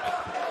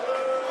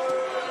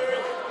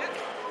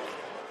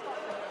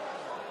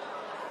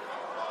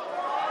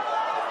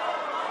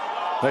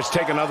 Let's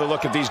take another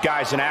look at these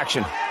guys in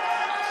action.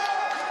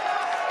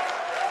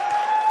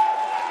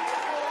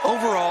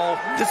 Overall,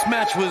 this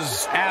match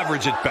was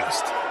average at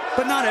best.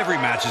 But not every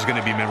match is going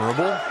to be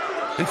memorable.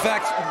 In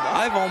fact,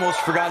 I've almost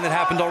forgotten it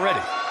happened already.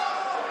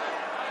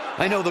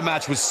 I know the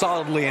match was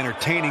solidly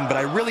entertaining, but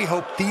I really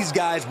hope these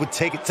guys would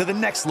take it to the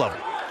next level.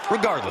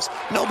 Regardless,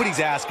 nobody's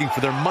asking for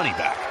their money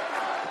back.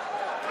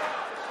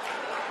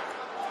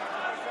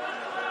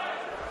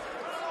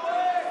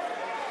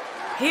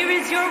 Here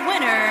is your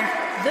winner,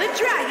 the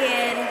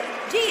Dragon,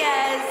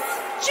 Diaz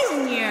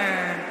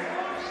Jr.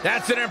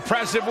 That's an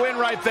impressive win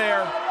right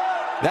there.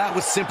 That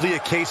was simply a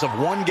case of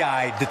one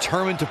guy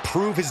determined to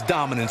prove his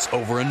dominance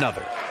over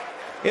another.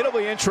 It'll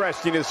be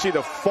interesting to see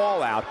the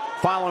fallout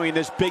following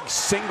this big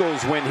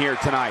singles win here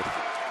tonight.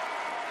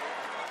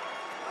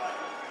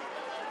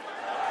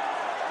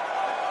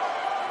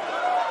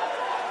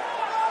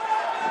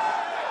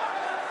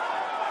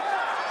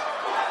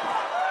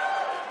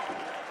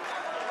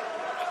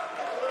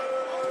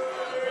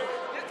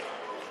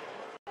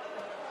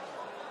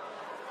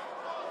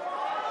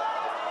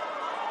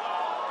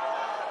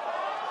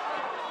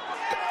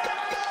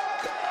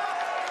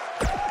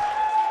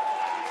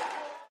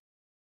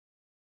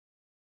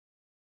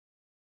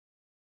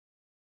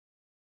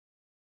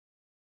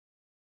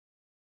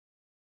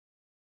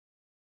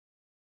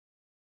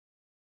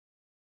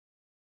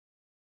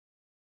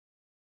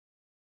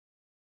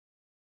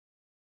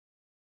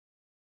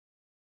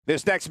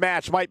 This next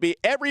match might be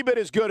every bit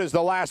as good as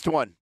the last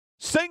one.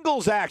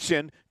 Singles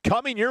action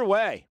coming your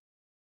way.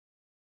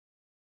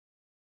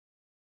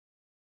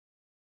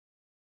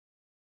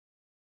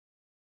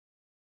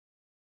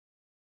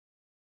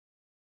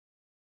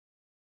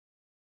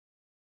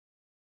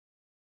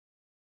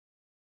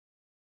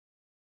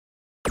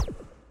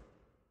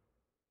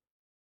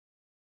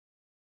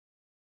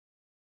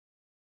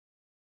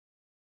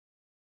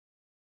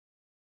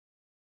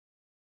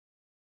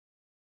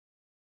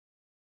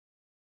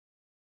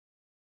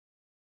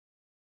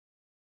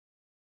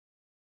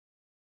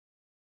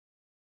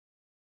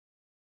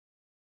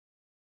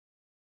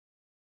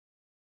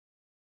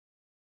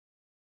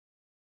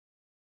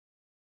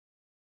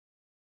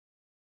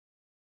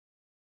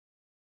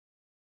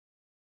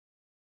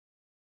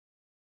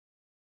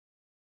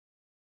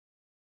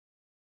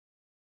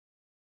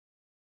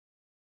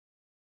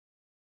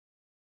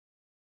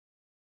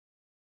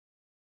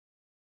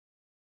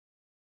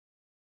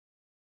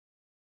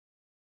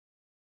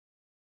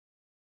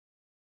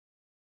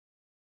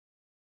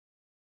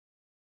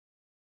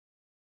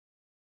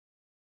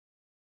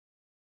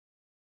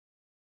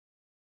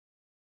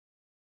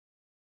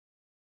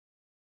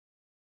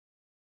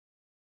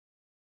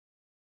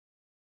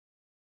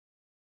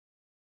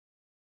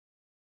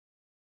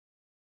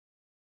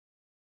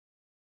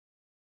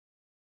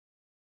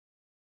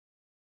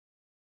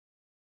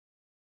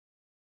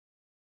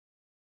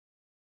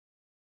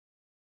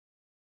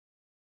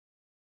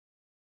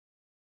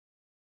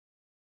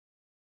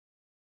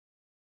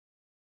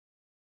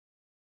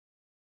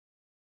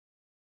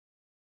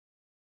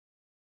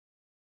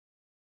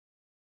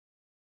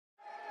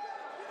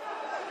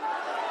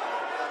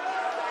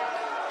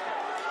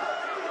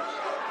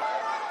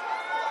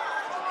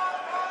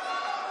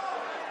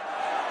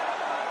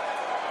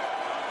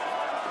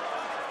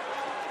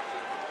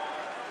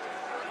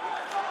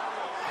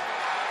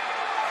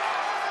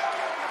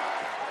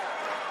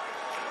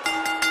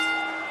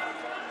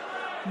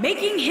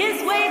 Making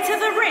his way to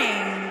the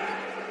ring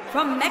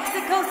from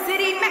Mexico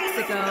City,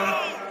 Mexico.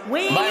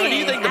 Myron, do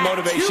you think the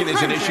motivation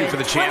is an issue for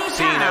the champ,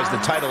 seeing as the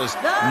title is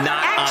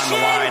not on the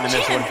line in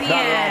this one?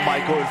 Not at all,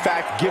 Michael. In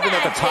fact, given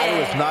that the title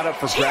is not up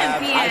for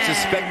grabs, I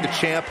suspect the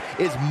champ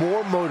is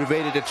more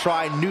motivated to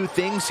try new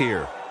things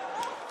here.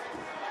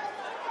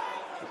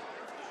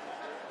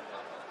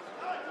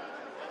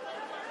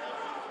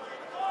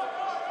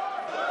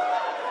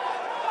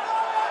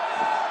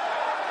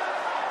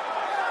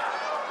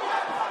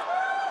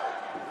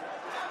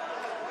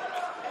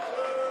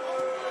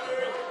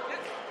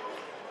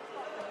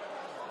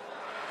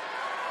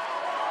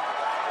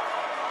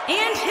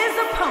 And his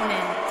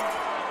opponent,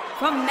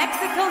 from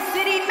Mexico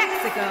City,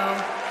 Mexico,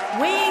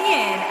 weighing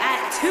in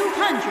at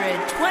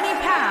 220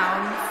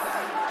 pounds,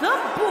 the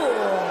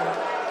Bull.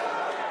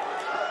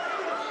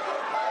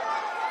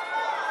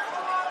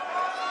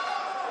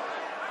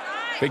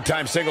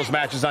 Big-time singles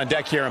matches on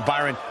deck here. And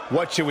Byron,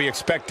 what should we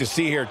expect to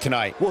see here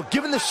tonight? Well,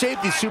 given the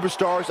shape these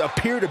superstars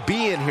appear to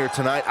be in here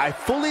tonight, I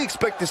fully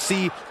expect to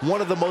see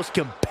one of the most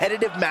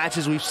competitive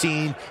matches we've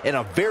seen in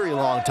a very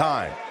long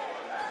time.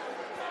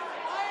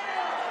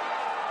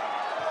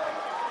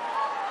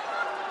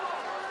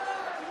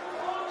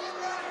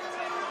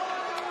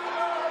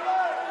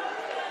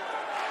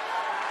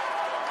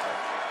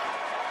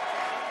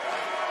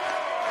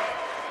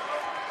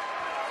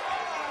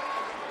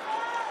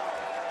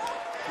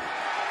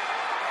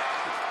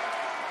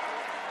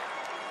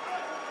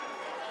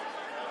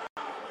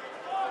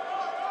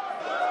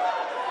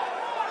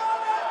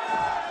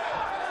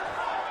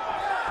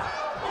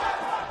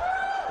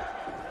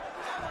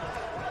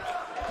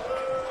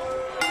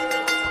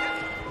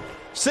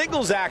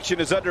 Singles action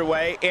is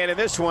underway, and in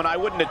this one, I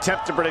wouldn't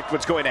attempt to predict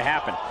what's going to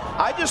happen.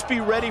 I'd just be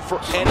ready for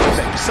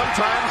anything.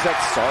 Sometimes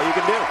that's all you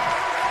can do.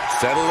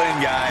 Settle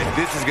in, guys.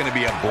 This is going to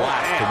be a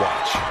blast to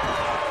watch.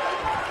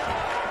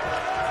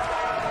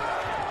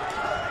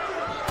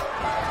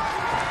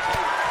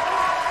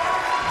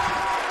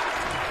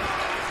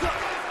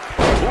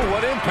 Ooh,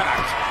 what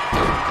impact.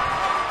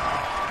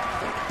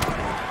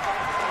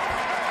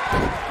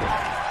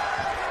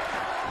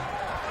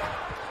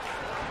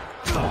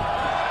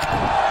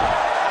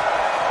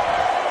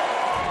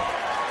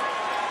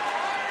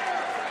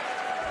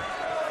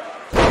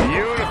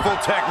 Beautiful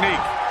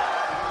technique.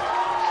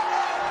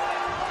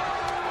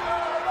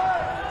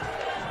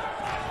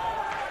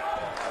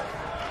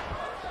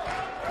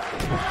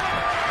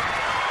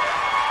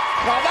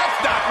 Well,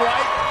 that's not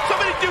right.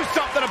 Somebody do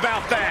something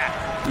about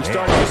that. He's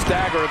starting to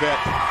stagger a bit.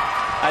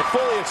 I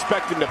fully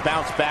expect him to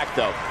bounce back,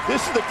 though.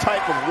 This is the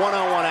type of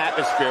one-on-one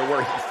atmosphere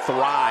where he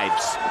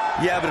thrives.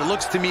 Yeah, but it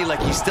looks to me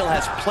like he still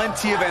has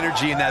plenty of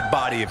energy in that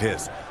body of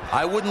his.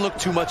 I wouldn't look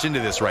too much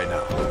into this right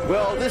now.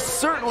 Well, this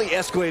certainly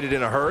escalated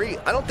in a hurry.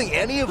 I don't think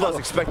any of us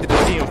expected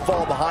to see him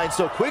fall behind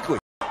so quickly.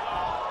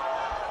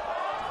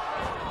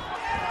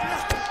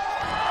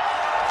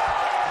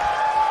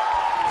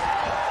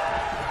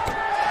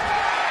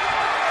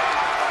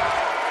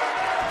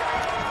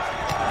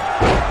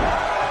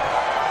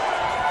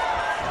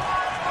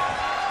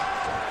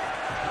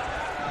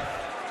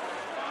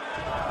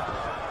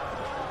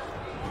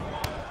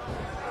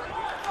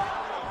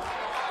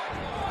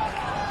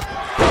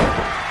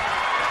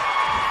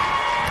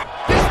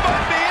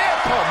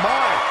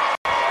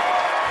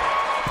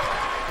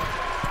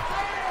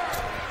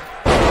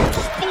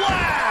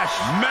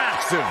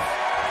 Massive.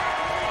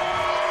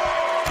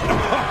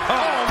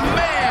 Oh,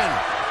 man!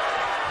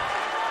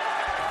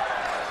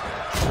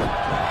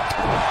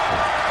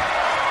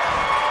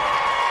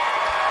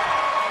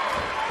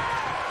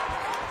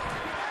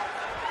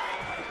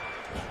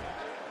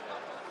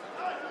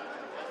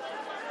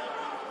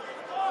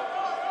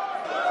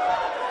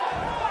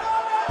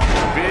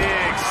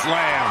 Big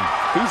slam.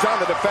 He's on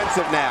the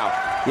defensive now.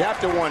 You have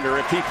to wonder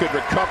if he could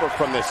recover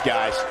from this,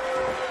 guys.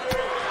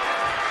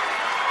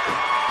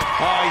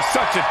 Oh, he's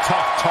such a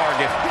tough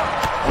target.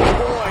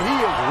 Boy, he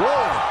is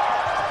rolling.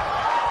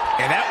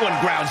 And that one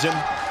grounds him.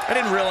 I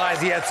didn't realize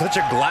he had such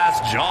a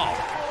glass jaw.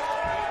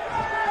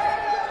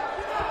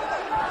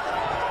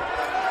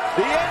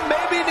 The end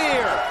may be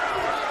near.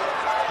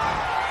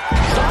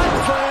 Side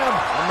slam.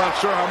 I'm not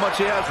sure how much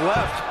he has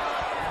left.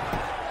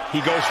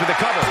 He goes for the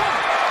cover.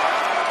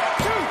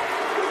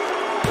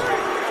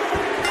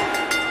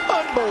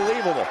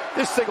 Unbelievable.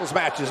 This singles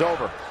match is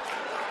over.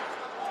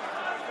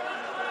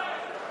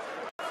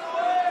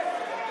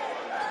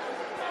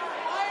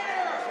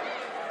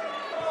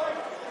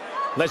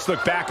 Let's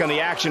look back on the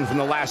action from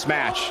the last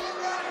match.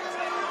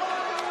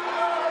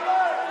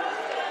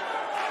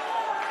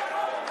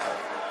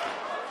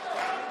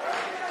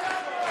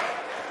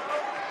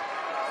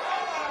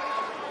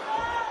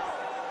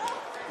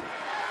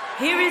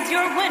 Here is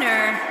your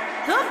winner,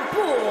 the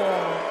Bull.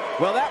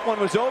 Well, that one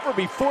was over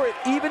before it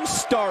even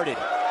started.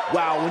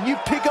 Wow, when you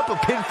pick up a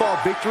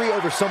pinfall victory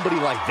over somebody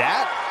like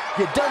that,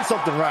 you've done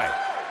something right.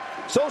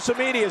 Social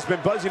media has been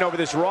buzzing over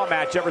this Raw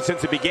match ever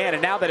since it began,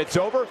 and now that it's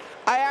over,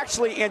 I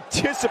actually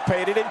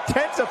anticipate it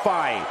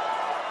intensifying.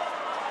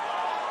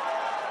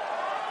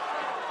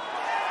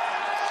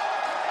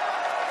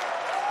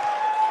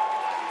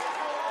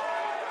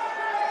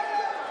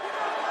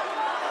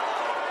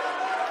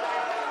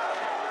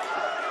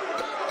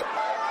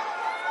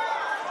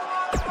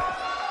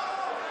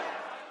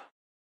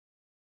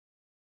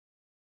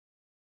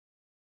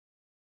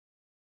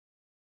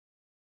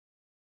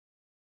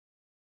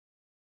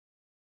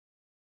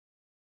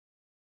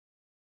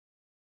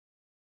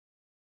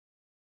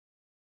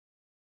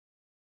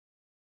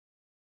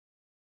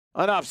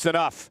 Enough's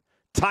enough.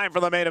 Time for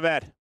the main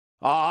event.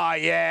 Ah,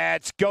 yeah,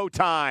 it's go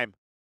time.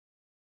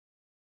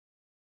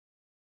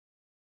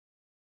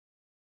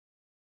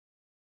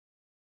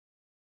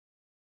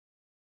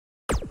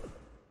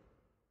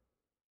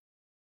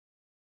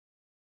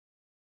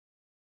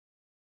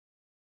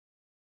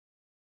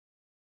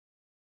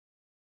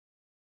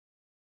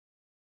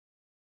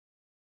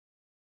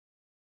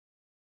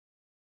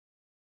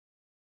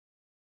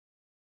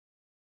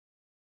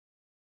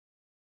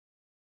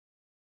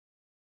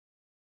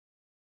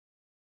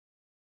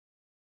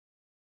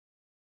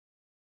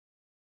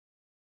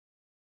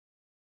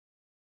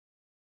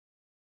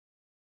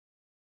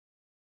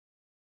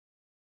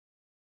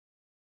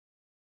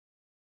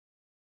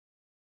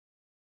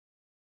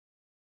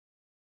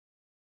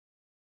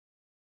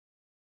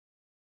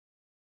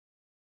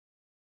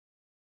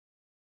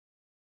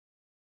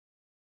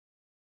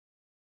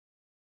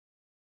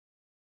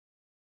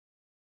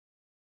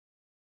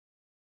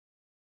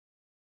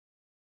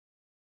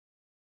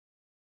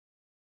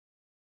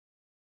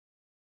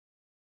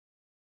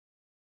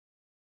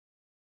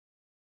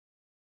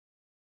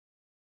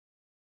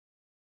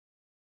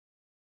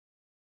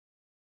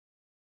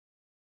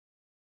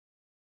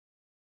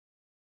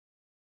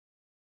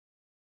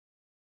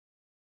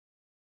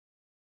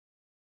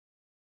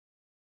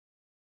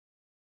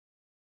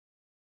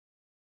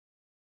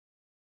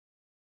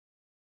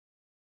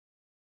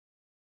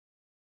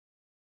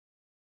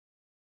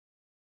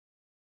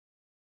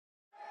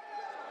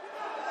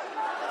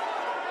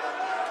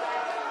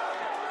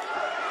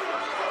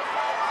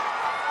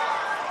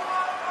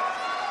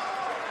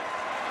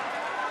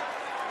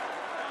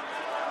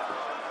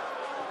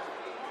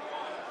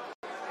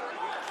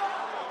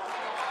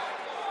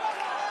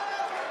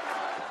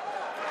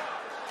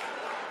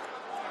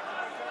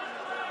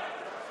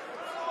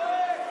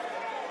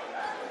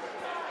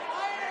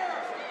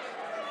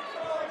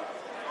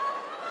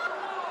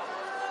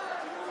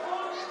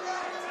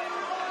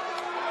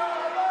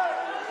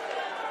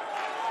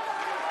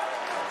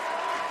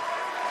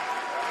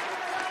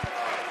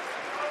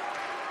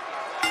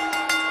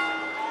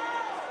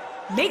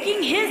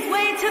 Making his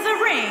way to the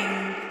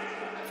ring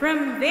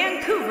from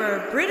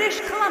Vancouver, British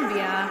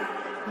Columbia,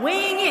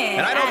 weighing in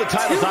and I know the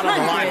title's not on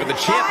the line, but the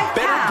champ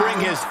better bring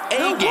his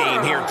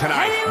A-game here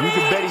tonight. You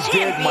can bet he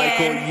did,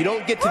 Michael. You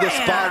don't get to the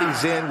spot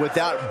he's in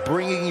without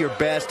bringing your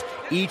best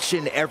each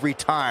and every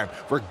time,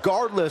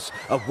 regardless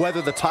of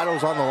whether the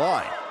title's on the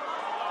line.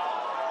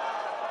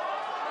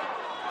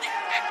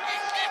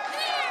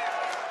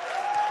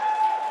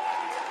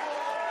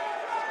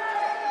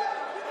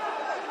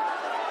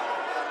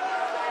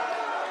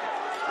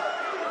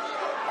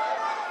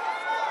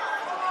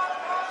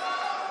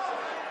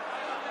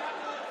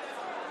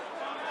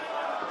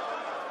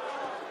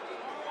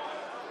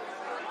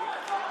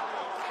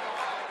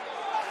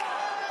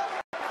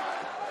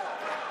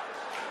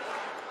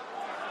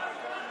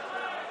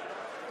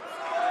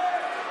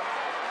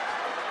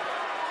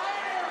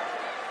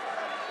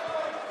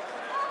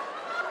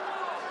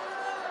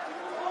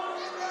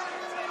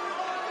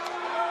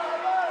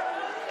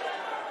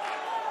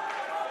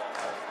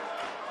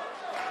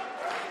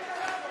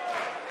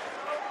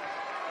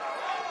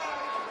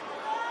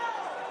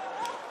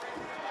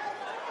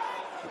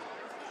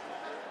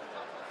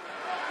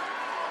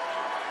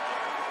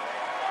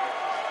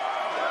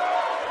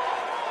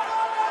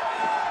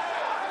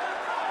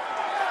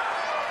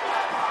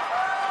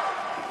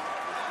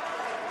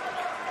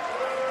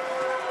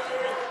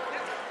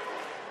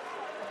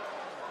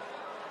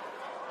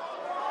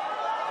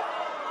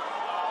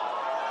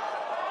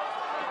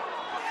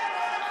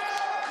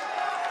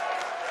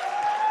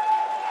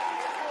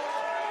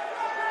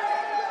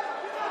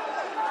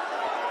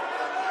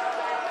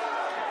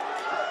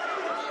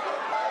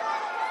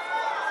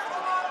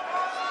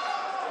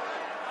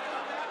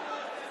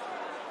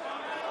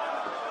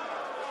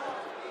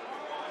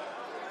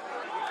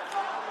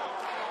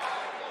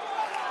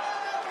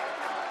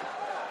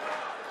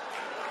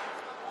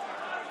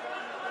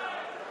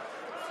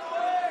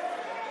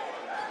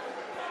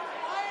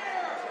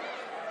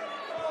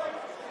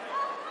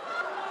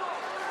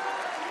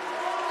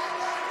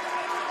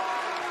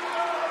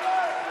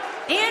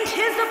 And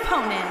his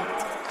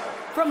opponent,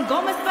 from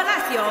Gómez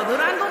Palacio,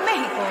 Durango,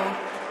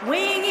 Mexico,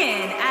 weighing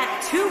in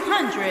at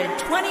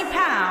 220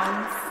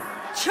 pounds,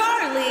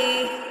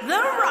 Charlie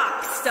the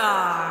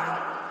Rockstar.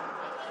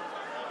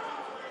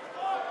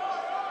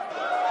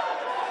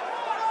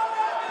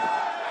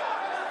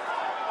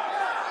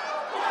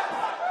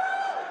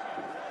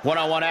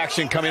 One-on-one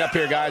action coming up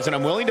here, guys, and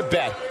I'm willing to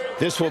bet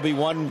this will be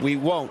one we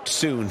won't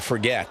soon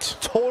forget.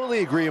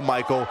 Totally agree,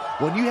 Michael.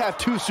 When you have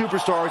two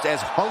superstars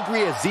as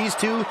hungry as these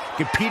two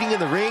competing in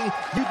the ring,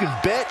 you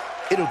can bet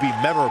it'll be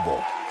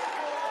memorable.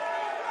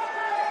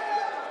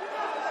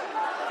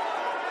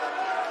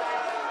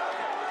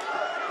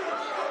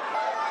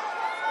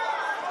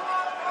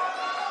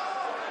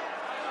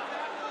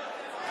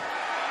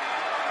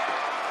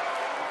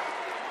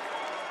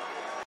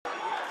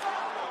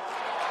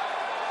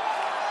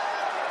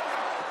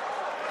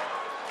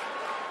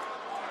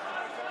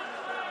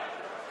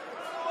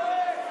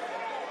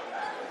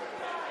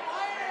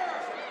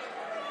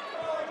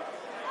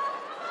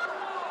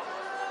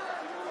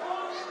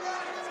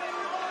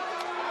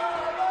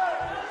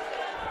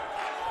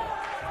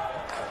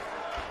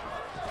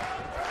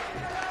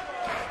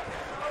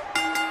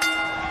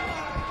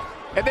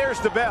 And there's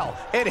the bell,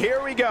 and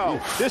here we go.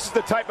 This is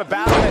the type of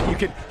battle that you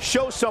can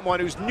show someone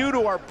who's new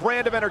to our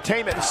brand of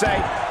entertainment and say,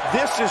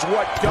 this is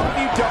what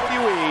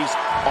WWE's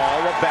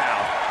all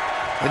about.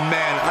 And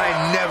man,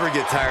 I never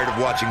get tired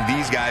of watching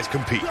these guys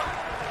compete.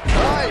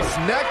 Nice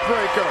neck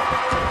breaker.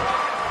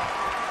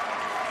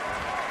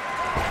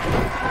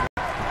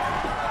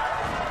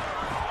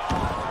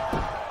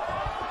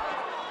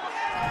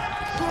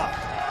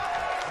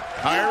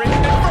 Hiring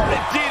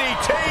inverted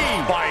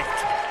DDT. Fight.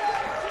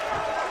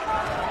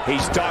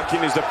 He's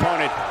stalking his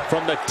opponent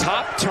from the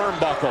top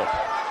turnbuckle.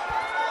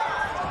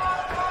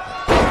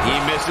 He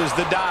misses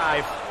the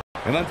dive.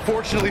 And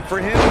unfortunately for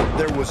him,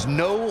 there was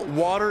no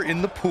water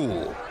in the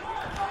pool.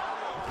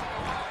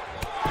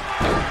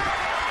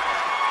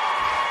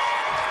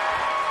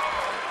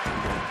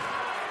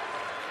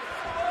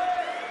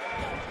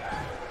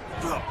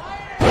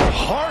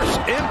 Harsh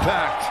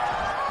impact.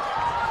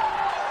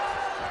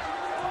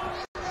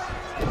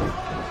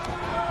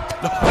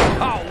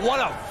 Oh, what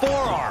a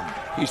forearm.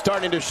 He's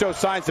starting to show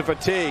signs of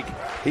fatigue.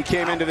 He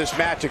came into this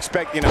match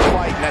expecting a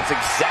fight, and that's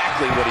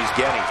exactly what he's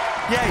getting.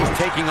 Yeah, he's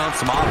taking on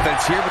some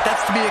offense here, but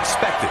that's to be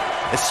expected,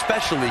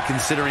 especially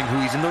considering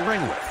who he's in the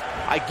ring with.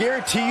 I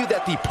guarantee you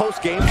that the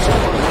post-game show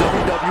on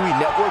the WWE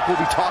Network will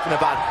be talking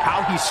about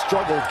how he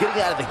struggled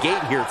getting out of the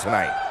gate here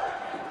tonight.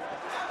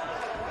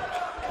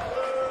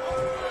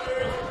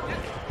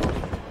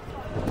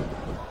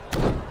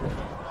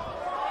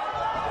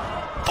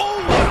 Oh,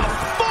 what a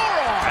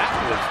forearm! That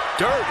was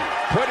dirty.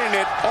 Putting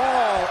it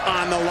all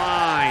on the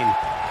line.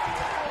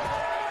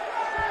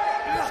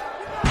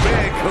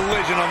 Big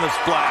collision on the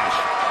splash.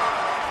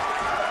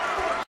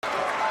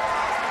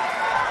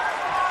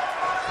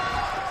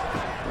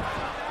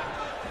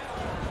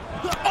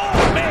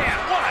 Oh, man,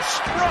 what a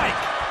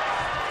strike!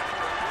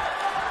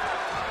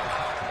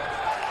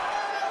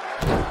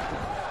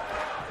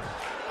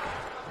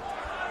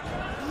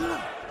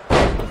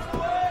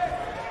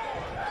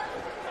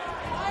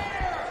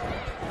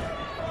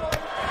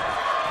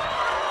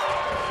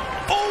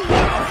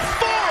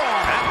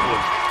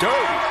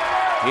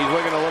 He's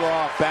looking a little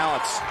off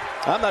balance.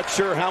 I'm not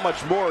sure how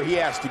much more he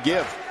has to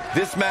give.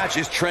 This match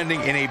is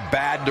trending in a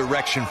bad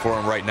direction for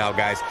him right now,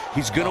 guys.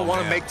 He's going to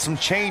want to make some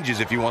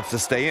changes if he wants to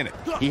stay in it.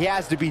 He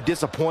has to be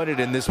disappointed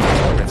in this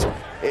performance.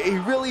 He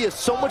really is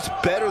so much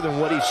better than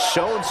what he's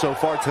shown so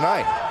far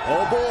tonight.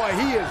 Oh boy,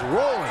 he is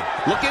rolling.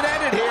 Looking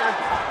at it here.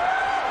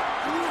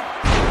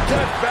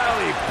 Death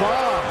Valley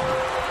bomb.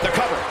 The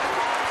cover.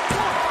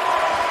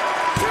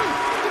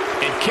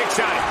 And kicks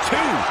out at 2.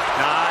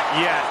 Not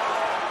yet.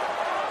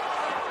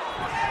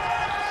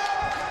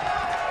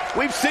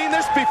 We've seen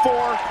this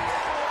before.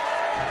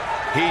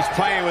 He's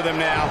playing with him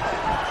now.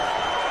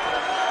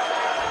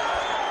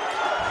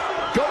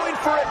 Going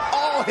for it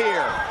all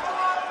here.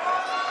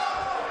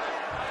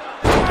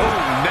 Oh,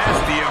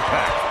 nasty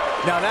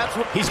impact. Now that's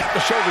what he's got the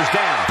shoulders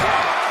down.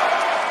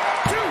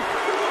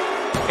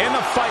 And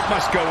the fight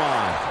must go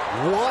on.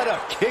 What a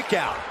kick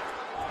out.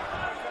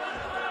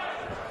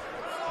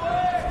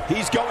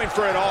 He's going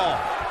for it all.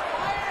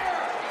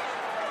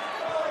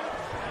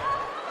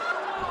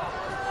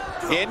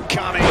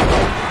 Incoming.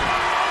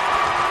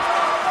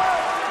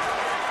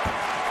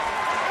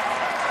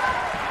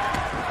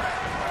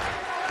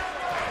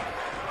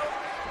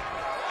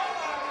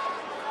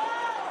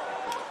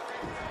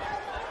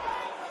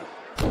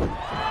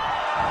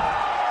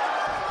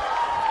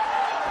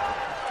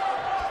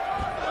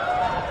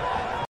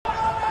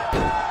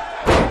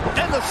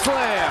 And the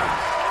slam.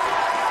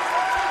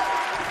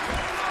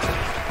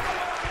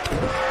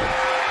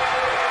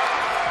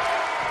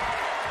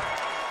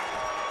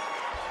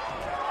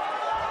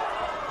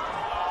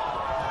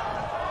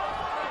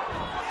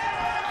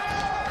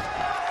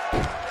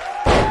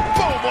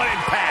 Boom, what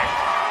impact.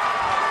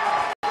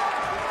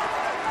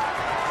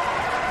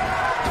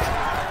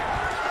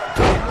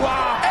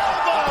 Wow.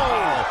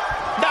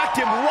 Elbow. Knocked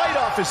him right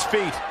off his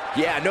feet.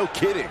 Yeah, no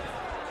kidding.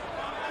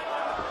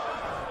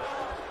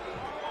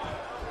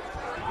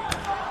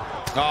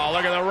 Oh,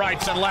 look at the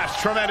rights and lefts.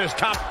 Tremendous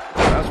top.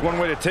 That's one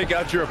way to take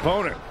out your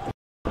opponent.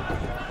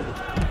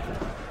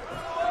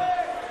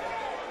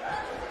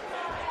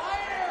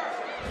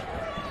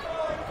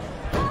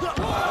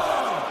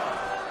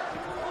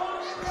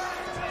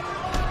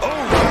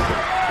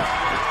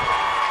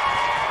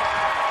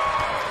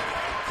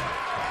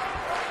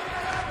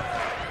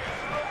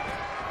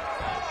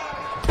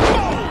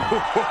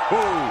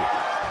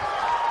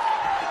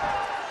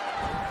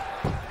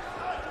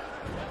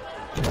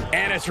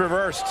 And it's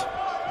reversed.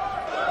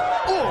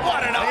 Ooh,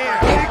 what an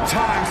upper. Big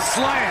time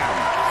slam.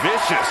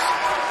 Vicious.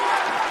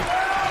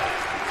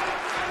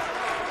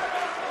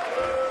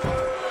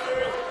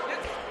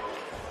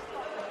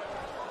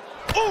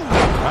 Ooh,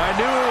 I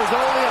knew it was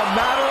only a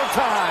matter of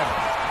time.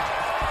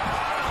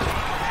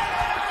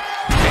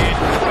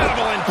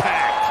 Incredible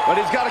impact. But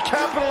he's got to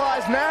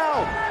capitalize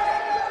now.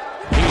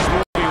 He's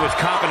moving with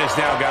confidence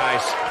now,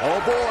 guys. Oh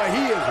boy,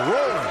 he is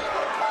rolling.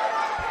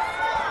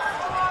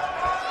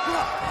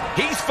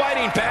 He's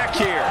fighting back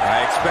here.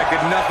 I expected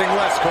nothing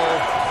less, Cole.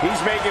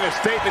 He's making a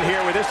statement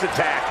here with this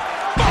attack.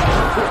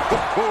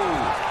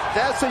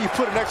 That's how you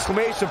put an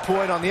exclamation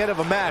point on the end of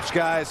a match,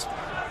 guys.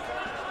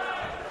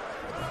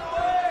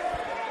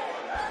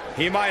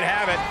 He might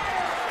have it.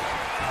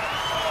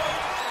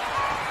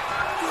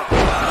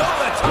 Oh,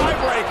 the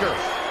tiebreaker.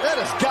 That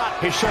has got.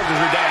 His shoulders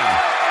are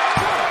down.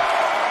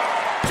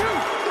 2,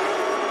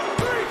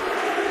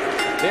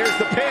 3. There's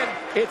the pin.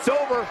 It's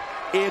over.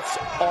 It's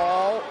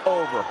all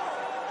over.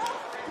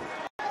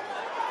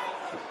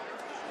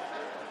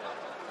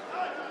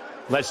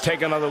 Let's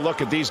take another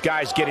look at these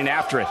guys getting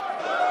after it.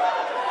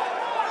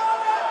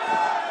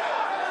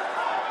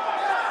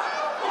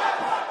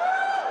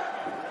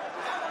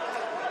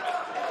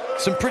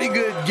 Some pretty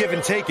good give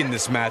and take in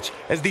this match,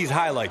 as these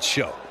highlights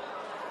show.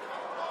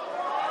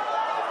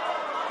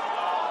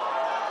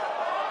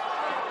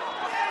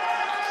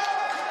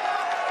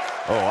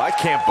 Oh, I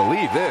can't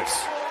believe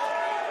this.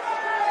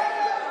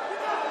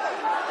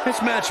 This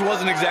match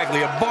wasn't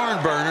exactly a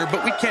barn burner,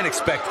 but we can't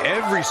expect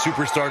every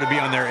superstar to be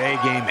on their A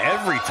game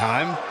every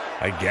time,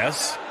 I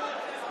guess.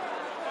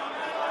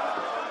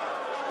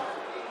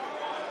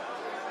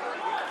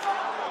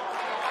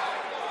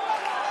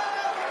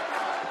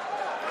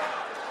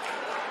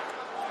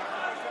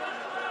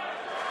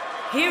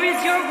 Here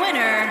is your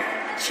winner,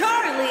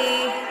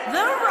 Charlie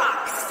the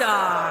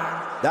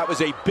Rockstar. That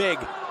was a big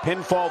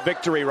pinfall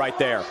victory right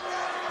there.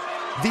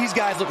 These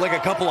guys look like a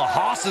couple of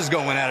hosses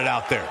going at it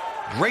out there.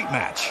 Great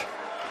match.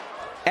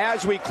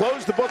 As we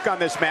close the book on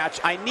this match,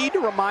 I need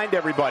to remind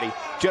everybody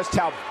just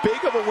how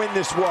big of a win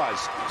this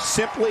was.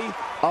 Simply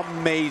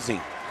amazing.